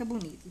 mas fica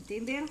bonito,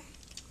 entenderam?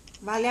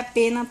 Vale a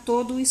pena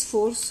todo o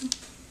esforço,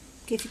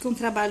 porque fica um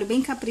trabalho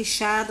bem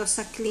caprichado,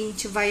 essa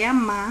cliente vai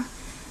amar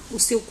o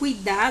seu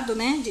cuidado,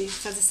 né, de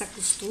fazer essa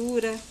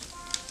costura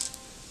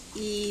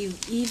e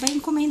vai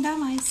encomendar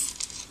mais,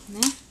 né?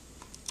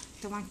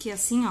 Então, aqui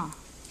assim, ó,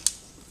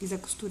 fiz a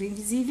costura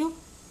invisível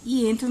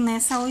e entro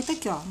nessa 8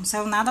 aqui, ó, não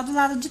saiu nada do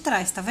lado de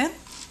trás, tá vendo?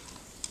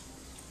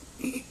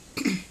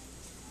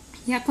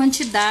 E a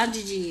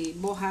quantidade de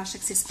borracha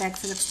que vocês pegam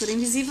pra fazer a costura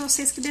invisível,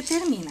 vocês que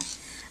determinam.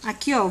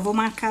 Aqui, ó, vou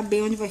marcar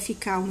bem onde vai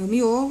ficar o meu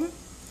miolo,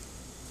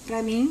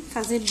 pra mim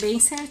fazer bem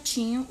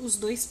certinho os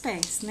dois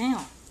pés, né,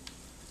 ó.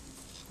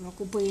 Vou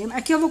acompanhando.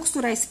 Aqui eu vou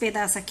costurar esse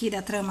pedaço aqui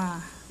da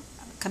trama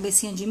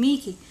cabecinha de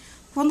Mickey.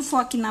 Quando for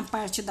aqui na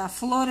parte da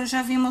flor, eu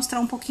já vim mostrar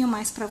um pouquinho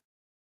mais pra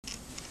vocês.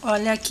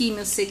 Olha aqui,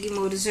 meus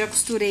seguidores, já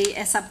costurei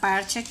essa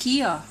parte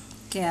aqui, ó,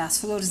 que é as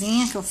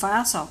florzinhas que eu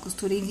faço, ó,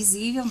 costura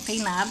invisível, não tem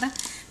nada.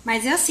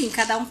 Mas é assim,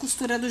 cada um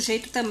costura do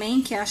jeito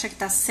também que acha que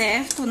tá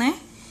certo, né?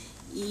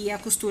 E a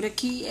costura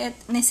que é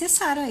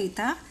necessária aí,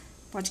 tá?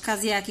 Pode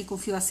casear aqui com o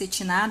fio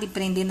acetinado e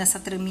prender nessa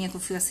traminha com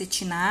o fio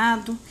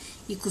acetinado.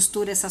 E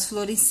costura essas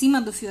flores em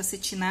cima do fio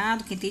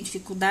acetinado, quem tem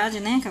dificuldade,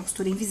 né? Que é a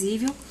costura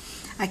invisível.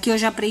 Aqui eu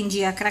já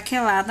prendi a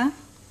craquelada.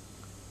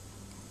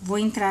 Vou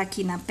entrar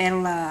aqui na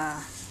pérola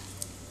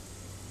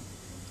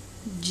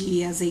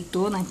de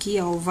azeitona aqui,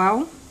 ó,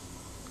 oval.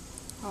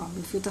 Ó,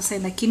 meu fio tá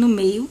saindo aqui no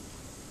meio.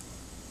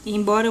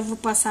 Embora eu vou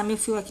passar meu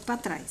fio aqui pra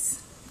trás.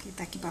 Ele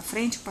tá aqui pra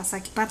frente, vou passar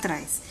aqui pra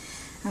trás.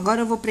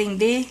 Agora eu vou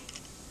prender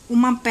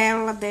uma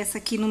pérola dessa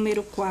aqui,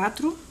 número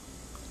 4.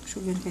 Deixa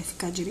eu ver onde vai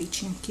ficar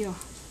direitinho aqui, ó.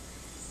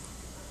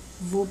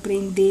 Vou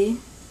prender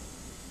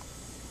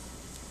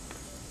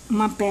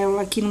uma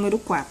pérola aqui, número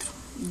 4,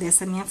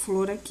 dessa minha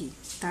flor aqui,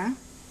 tá?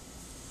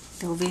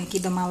 Então, eu venho aqui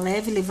dar uma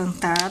leve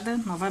levantada,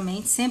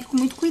 novamente, sempre com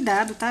muito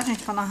cuidado, tá,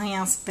 gente? Pra não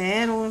arranhar as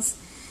pérolas,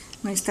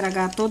 não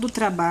estragar todo o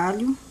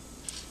trabalho.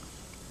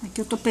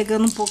 Aqui eu tô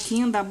pegando um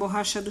pouquinho da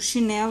borracha do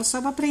chinelo,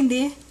 só pra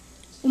prender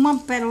uma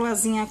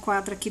pérolazinha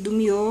 4 aqui do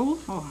miolo,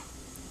 ó.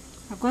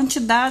 A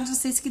quantidade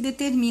vocês que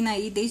determinam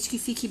aí, desde que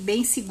fique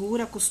bem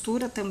segura a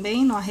costura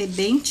também, não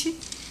arrebente,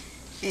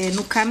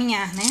 no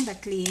caminhar, né, da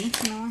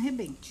cliente, não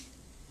arrebente.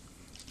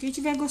 Quem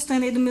estiver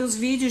gostando aí dos meus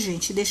vídeos,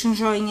 gente, deixa um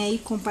joinha aí,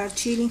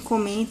 compartilhem,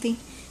 comentem,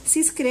 se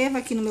inscreva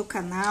aqui no meu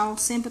canal,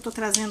 sempre eu tô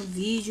trazendo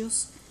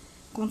vídeos,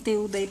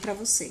 conteúdo aí pra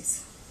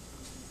vocês.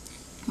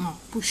 Ó,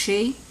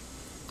 puxei.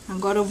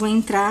 Agora eu vou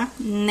entrar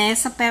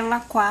nessa pérola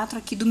 4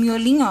 aqui do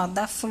miolinho, ó,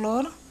 da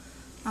flor,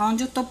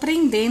 onde eu tô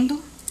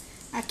prendendo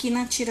aqui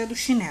na tira do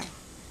chinelo.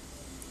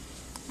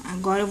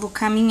 Agora eu vou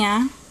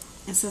caminhar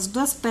essas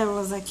duas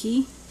pérolas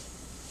aqui,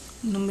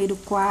 número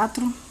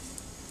 4,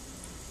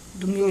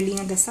 do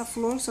miolinho dessa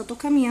flor, só tô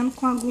caminhando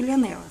com a agulha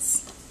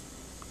nelas.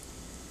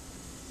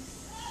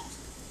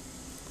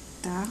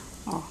 Tá?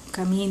 Ó,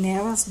 caminhei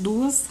nelas,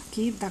 duas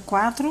aqui, da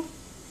 4.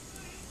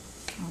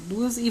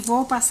 Duas, e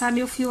vou passar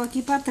meu fio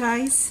aqui pra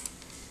trás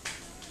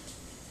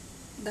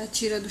da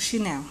tira do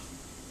chinelo.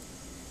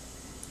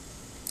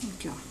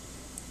 Aqui, ó.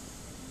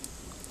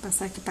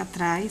 Passar aqui pra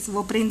trás.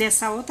 Vou prender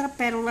essa outra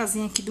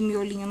pérolazinha aqui do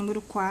miolinho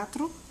número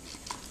 4.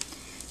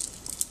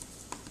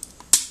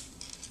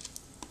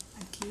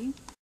 Aqui.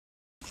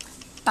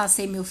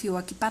 Passei meu fio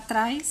aqui pra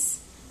trás.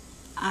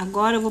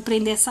 Agora, eu vou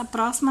prender essa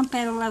próxima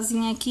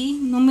pérolazinha aqui,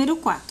 número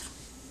 4.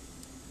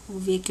 Vou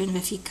ver aqui onde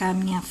vai ficar a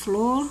minha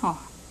flor,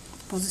 ó.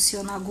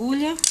 Posiciono a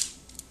agulha,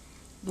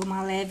 dou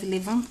uma leve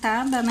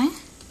levantada, né?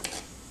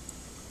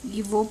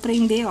 E vou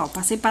prender, ó,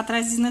 passei pra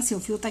trás dizendo assim, o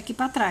fio tá aqui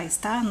pra trás,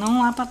 tá?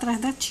 Não lá pra trás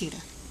da tira.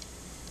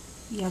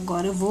 E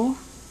agora eu vou,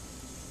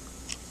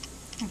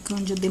 aqui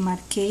onde eu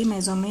demarquei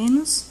mais ou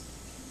menos,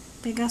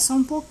 pegar só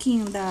um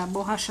pouquinho da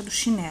borracha do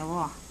chinelo,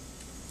 ó.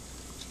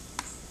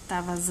 Tá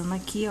vazando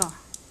aqui, ó,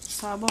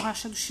 só a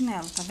borracha do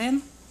chinelo, tá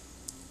vendo?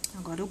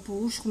 Agora eu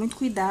puxo com muito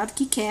cuidado,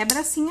 que quebra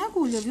assim a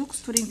agulha, viu?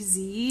 Costura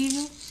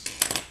invisível.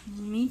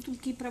 Não minto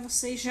aqui pra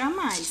vocês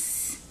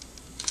jamais.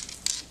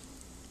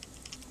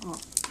 Ó,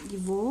 e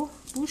vou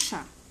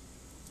puxar.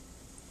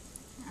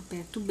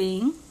 Aperto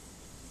bem.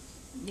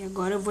 E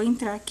agora eu vou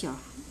entrar aqui, ó,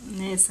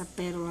 nessa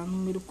pérola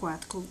número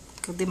 4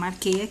 que eu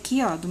demarquei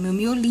aqui, ó, do meu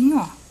miolinho,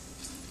 ó.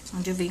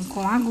 Onde eu venho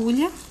com a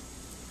agulha.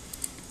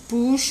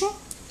 Puxo.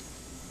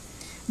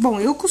 Bom,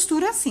 eu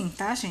costuro assim,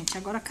 tá, gente?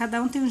 Agora, cada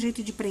um tem um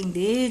jeito de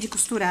prender, de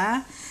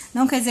costurar.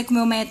 Não quer dizer que o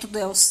meu método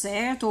é o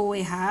certo ou o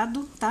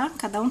errado, tá?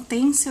 Cada um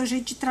tem o seu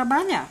jeito de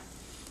trabalhar.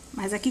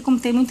 Mas aqui, como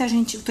tem muita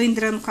gente... Eu tô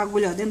entrando com a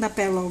agulha, ó, dentro da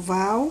pérola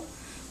oval.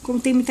 Como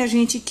tem muita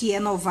gente que é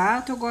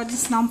novato, eu gosto de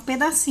ensinar um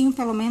pedacinho,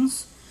 pelo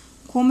menos,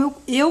 como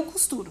eu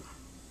costuro.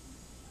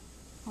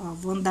 Ó,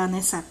 vou andar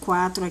nessa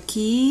 4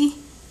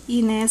 aqui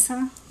e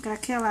nessa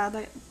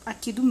craquelada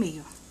aqui do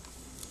meio, ó.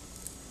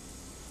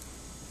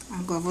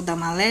 Agora, vou dar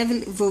uma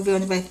leve, vou ver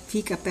onde vai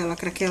ficar a pérola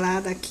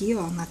craquelada aqui,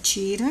 ó, na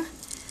tira.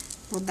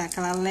 Vou dar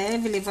aquela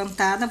leve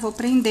levantada, vou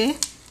prender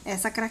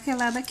essa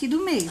craquelada aqui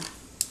do meio.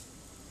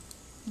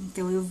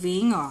 Então, eu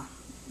venho, ó,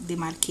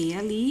 demarquei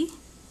ali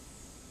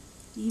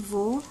e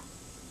vou,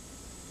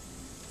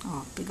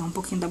 ó, pegar um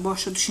pouquinho da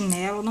borracha do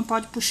chinelo. Não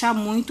pode puxar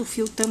muito o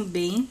fio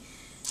também,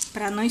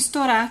 pra não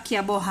estourar aqui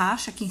a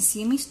borracha aqui em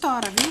cima,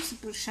 estoura, viu? Se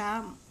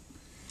puxar...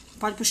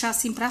 Pode puxar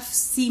assim pra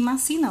cima,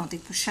 assim não. Tem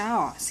que puxar,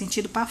 ó,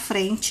 sentido pra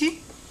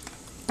frente,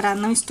 pra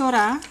não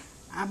estourar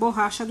a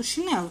borracha do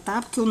chinelo,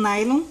 tá? Porque o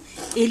nylon,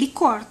 ele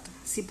corta.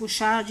 Se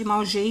puxar de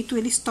mau jeito,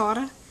 ele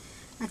estoura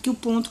aqui o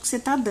ponto que você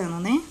tá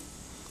dando, né?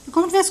 É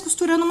como se estivesse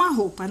costurando uma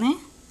roupa, né?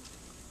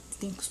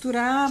 Tem que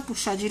costurar,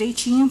 puxar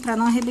direitinho pra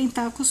não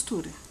arrebentar a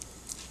costura.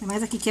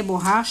 Mas aqui que é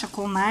borracha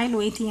com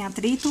nylon, entra em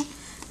atrito,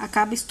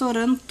 acaba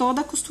estourando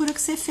toda a costura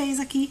que você fez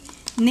aqui,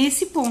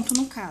 nesse ponto,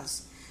 no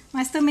caso.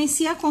 Mas também,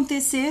 se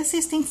acontecer,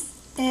 vocês têm que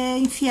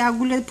enfiar a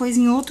agulha depois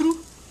em outro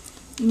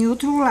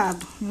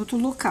lado, em outro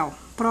local.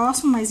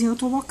 Próximo, mas em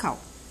outro local.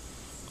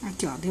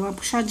 Aqui, ó, dei uma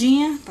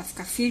puxadinha pra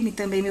ficar firme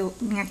também meu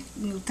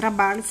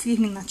trabalho,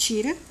 firme na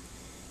tira.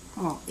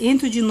 Ó,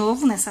 entro de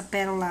novo nessa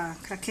pérola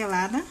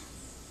craquelada.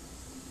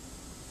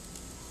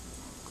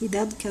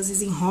 Cuidado que às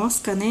vezes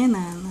enrosca, né,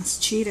 nas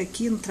tiras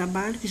aqui no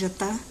trabalho, que já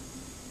tá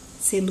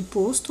sendo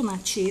posto na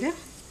tira.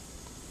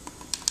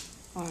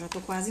 Ó, já tô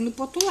quase indo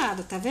pro outro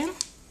lado, tá vendo?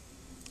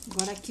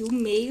 Agora aqui o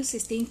meio,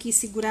 vocês têm que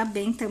segurar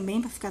bem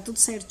também, pra ficar tudo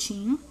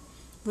certinho.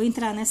 Vou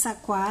entrar nessa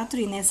 4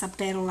 e nessa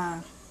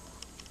pérola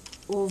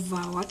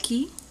oval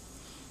aqui.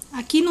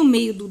 Aqui no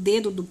meio do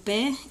dedo do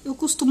pé, eu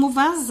costumo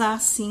vazar,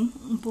 assim,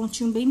 um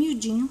pontinho bem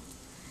miudinho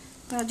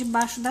pra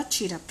debaixo da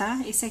tira,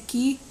 tá? Esse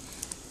aqui,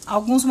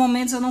 alguns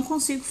momentos eu não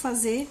consigo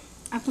fazer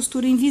a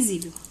costura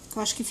invisível.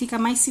 Eu acho que fica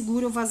mais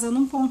seguro eu vazando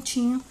um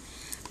pontinho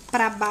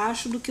pra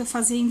baixo do que eu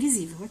fazer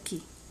invisível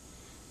aqui.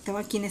 Então,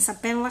 aqui nessa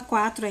pérola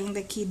 4, ainda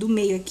aqui do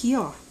meio aqui,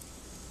 ó,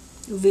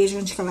 eu vejo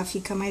onde que ela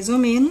fica mais ou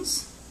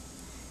menos.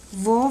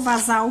 Vou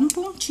vazar um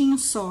pontinho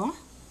só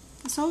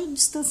o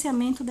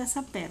distanciamento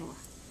dessa pérola,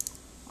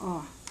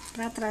 ó,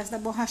 pra trás da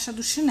borracha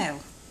do chinelo.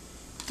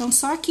 Então,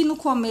 só aqui no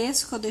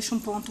começo que eu deixo um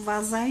ponto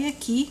vazar e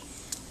aqui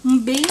um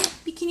bem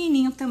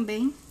pequenininho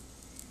também,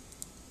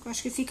 eu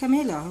acho que fica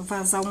melhor. Eu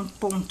vazar um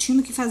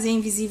pontinho que fazer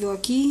invisível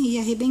aqui e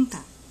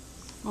arrebentar.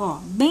 Ó,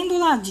 bem do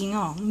ladinho,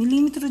 ó, 1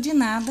 milímetro de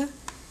nada,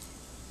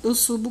 eu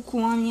subo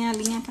com a minha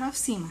linha pra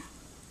cima.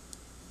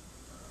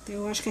 Então,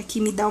 eu acho que aqui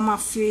me dá uma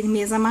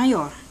firmeza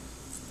maior.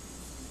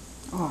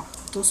 Ó,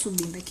 tô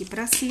subindo aqui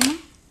pra cima.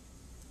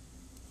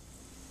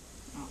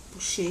 Ó,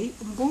 puxei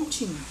um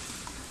pontinho.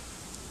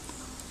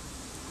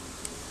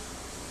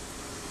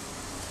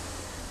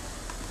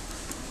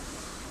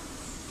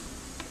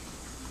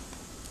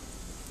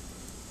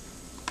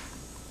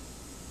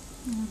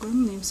 Agora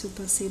não lembro se eu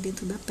passei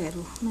dentro da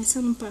pérola, mas se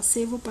eu não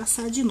passei, eu vou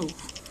passar de novo.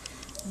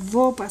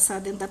 Vou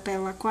passar dentro da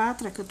pérola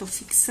 4, que eu tô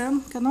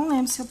fixando, que eu não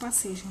lembro se eu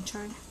passei, gente,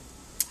 olha.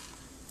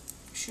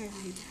 Puxa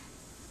vida.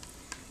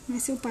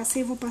 Mas se eu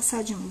passei, eu vou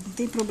passar de novo, não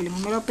tem problema.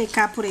 Melhor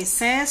pecar por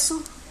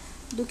excesso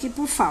do que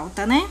por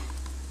falta, né?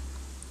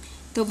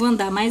 Então, eu vou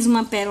andar mais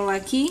uma pérola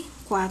aqui,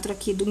 4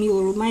 aqui do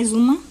miolo, mais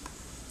uma.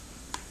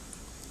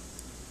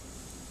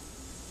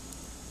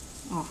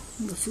 Ó,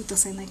 meu fio tá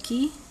saindo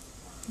aqui,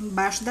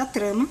 embaixo da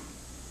trama.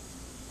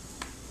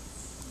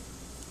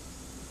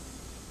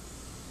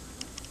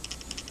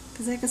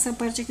 Apesar que essa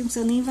parte aqui não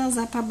precisa nem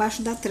vazar pra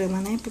baixo da trama,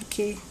 né?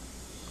 Porque,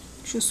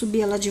 deixa eu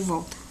subir ela de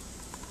volta.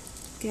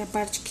 Que é a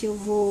parte que eu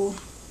vou,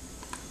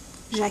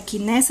 já aqui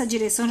nessa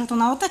direção, já tô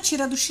na outra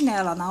tira do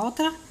chinelo, ó, na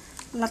outra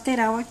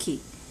lateral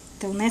aqui.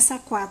 Então, nessa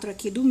 4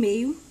 aqui do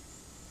meio,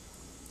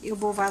 eu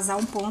vou vazar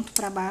um ponto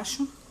pra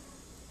baixo.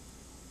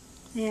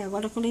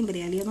 Agora que eu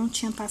lembrei, ali eu não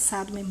tinha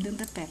passado mesmo dentro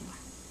da pérola.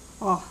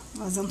 Ó,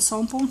 vazando só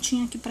um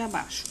pontinho aqui pra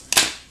baixo.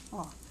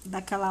 Ó,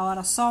 daquela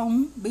hora só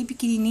um, bem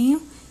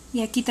pequenininho,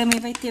 e aqui também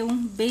vai ter um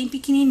bem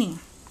pequenininho.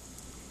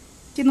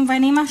 Que não vai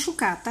nem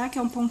machucar, tá? Que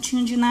é um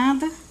pontinho de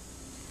nada.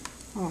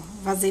 Ó,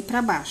 vazei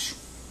pra baixo.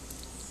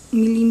 1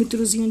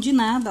 milímetrozinho de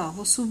nada, ó.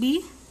 Vou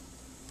subir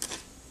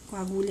com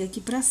a agulha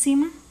aqui pra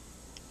cima.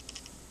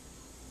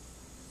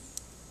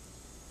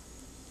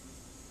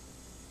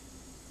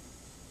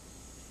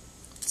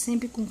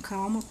 Sempre com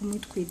calma, com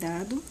muito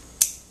cuidado.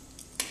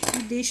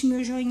 E deixe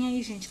meu joinha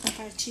aí, gente.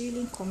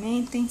 Compartilhem,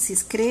 comentem, se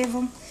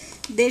inscrevam.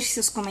 Deixe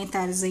seus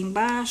comentários aí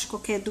embaixo.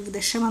 Qualquer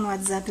dúvida, chama no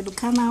WhatsApp do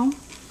canal,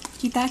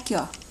 que tá aqui,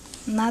 ó,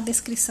 na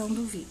descrição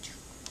do vídeo.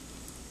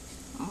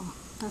 Ó,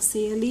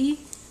 passei ali.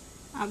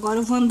 Agora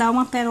eu vou andar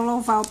uma pérola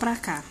oval pra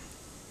cá,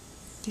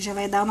 que já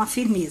vai dar uma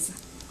firmeza.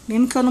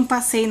 Mesmo que eu não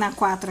passei na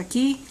 4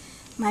 aqui,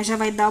 mas já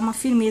vai dar uma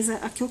firmeza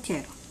a que eu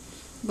quero.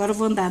 Agora eu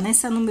vou andar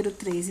nessa número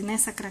 3 e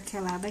nessa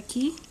craquelada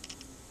aqui,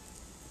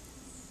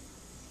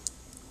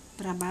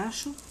 pra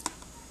baixo.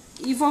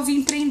 E vou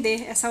vir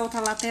prender essa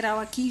outra lateral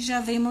aqui e já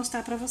venho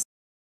mostrar pra vocês.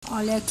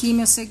 Olha aqui,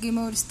 meus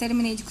seguidores,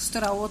 terminei de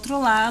costurar o outro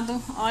lado.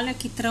 Olha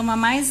que trama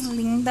mais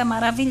linda,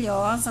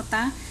 maravilhosa,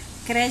 tá?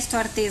 Crédito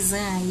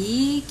artesã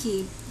aí,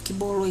 que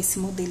bolou esse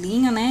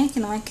modelinho, né? Que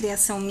não é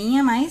criação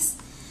minha, mas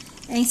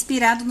é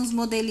inspirado nos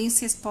modelinhos que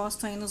vocês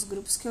postam aí nos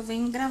grupos que eu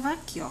venho gravar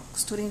aqui, ó.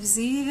 Costura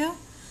invisível,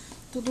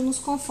 tudo nos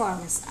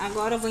conformes.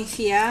 Agora eu vou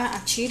enfiar a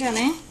tira,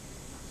 né?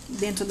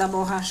 Dentro da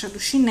borracha do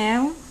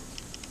chinelo.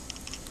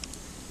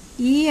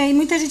 E aí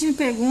muita gente me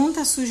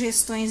pergunta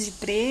sugestões de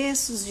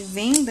preços, de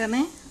venda,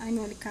 né? Ai,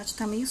 meu alicate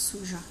tá meio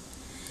sujo, ó.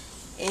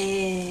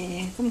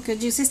 Como que eu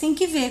digo? Vocês têm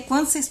que ver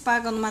quanto vocês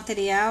pagam no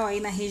material aí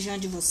na região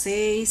de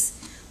vocês,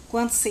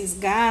 quanto vocês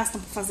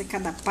gastam para fazer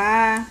cada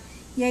par,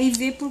 e aí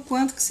ver por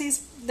quanto que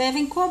vocês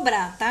devem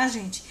cobrar, tá,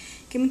 gente?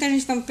 Porque muita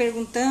gente tá me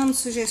perguntando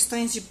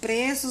sugestões de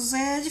preços,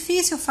 é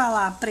difícil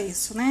falar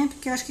preço, né?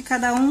 Porque eu acho que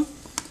cada um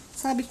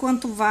sabe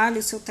quanto vale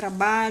o seu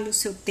trabalho, o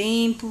seu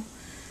tempo,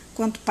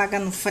 quanto paga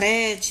no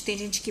frete. Tem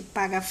gente que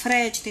paga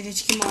frete, tem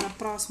gente que mora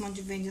próximo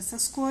onde vende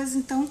essas coisas,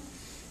 então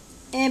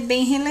é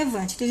bem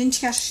relevante. Tem gente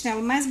que acha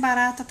chinelo mais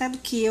barato até do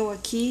que eu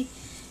aqui,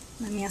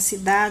 na minha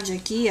cidade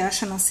aqui,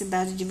 acha na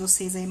cidade de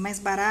vocês aí mais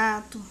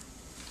barato.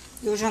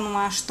 Eu já não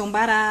acho tão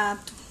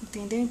barato,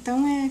 entendeu?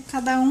 Então, é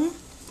cada um,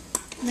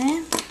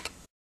 né?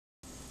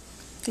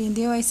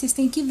 Entendeu? Aí vocês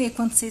têm que ver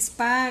quanto vocês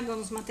pagam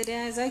nos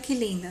materiais. Olha que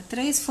linda.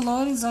 3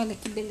 flores, olha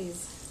que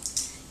beleza.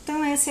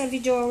 Então, essa é a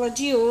videoaula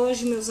de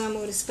hoje, meus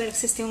amores. Espero que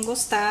vocês tenham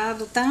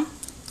gostado, tá?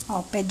 Ó,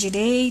 o pé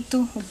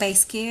direito, o pé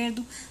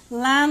esquerdo.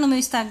 Lá no meu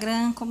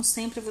Instagram, como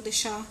sempre, eu vou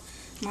deixar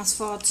umas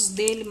fotos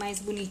dele mais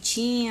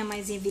bonitinha,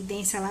 mais em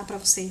evidência lá pra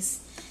vocês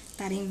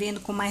estarem vendo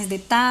com mais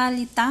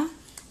detalhe, tá?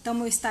 Então,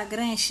 meu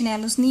Instagram é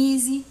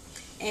chinelosnise,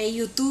 é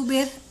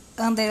youtuber,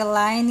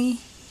 _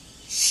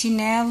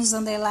 chinelos,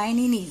 _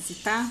 nise,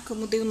 tá? Que eu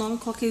mudei o nome,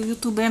 coloquei o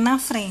youtuber na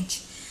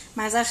frente.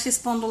 Mas acho que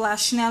expondo lá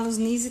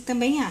chinelosnise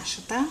também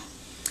acha, tá?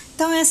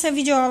 Então, essa é a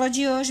videoaula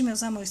de hoje,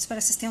 meus amores. Espero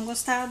que vocês tenham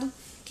gostado.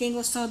 Quem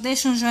gostou,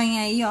 deixa um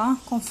joinha aí, ó,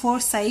 com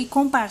força aí,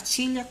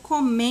 compartilha,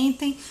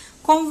 comentem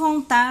com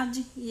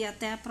vontade e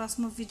até a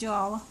próxima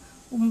videoaula.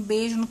 Um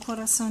beijo no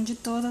coração de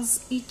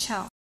todas e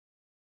tchau.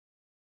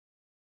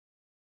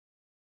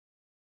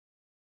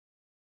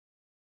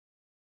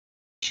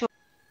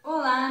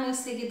 Olá, meus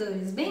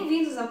seguidores,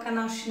 bem-vindos ao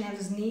canal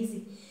Chinelos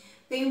Nise.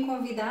 Venho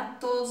convidar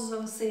todos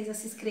vocês a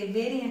se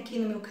inscreverem aqui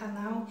no meu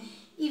canal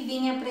e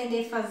vim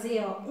aprender a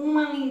fazer, ó,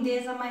 uma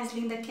lindeza mais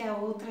linda que a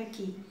outra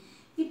aqui.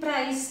 E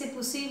para isso, se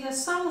possível, é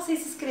só vocês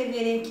se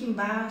inscreverem aqui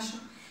embaixo,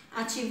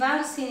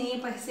 ativar o sininho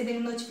para receber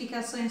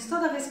notificações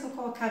toda vez que eu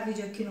colocar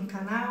vídeo aqui no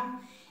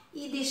canal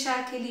e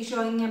deixar aquele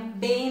joinha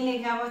bem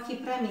legal aqui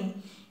para mim.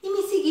 E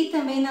me seguir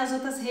também nas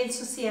outras redes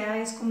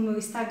sociais, como meu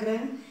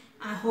Instagram,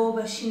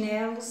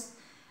 @chinelos_nise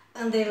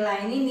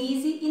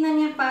e na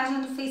minha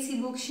página do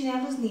Facebook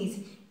Chinelos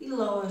Nise. E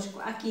lógico,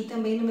 aqui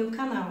também no meu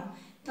canal.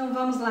 Então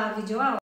vamos lá, videoaula?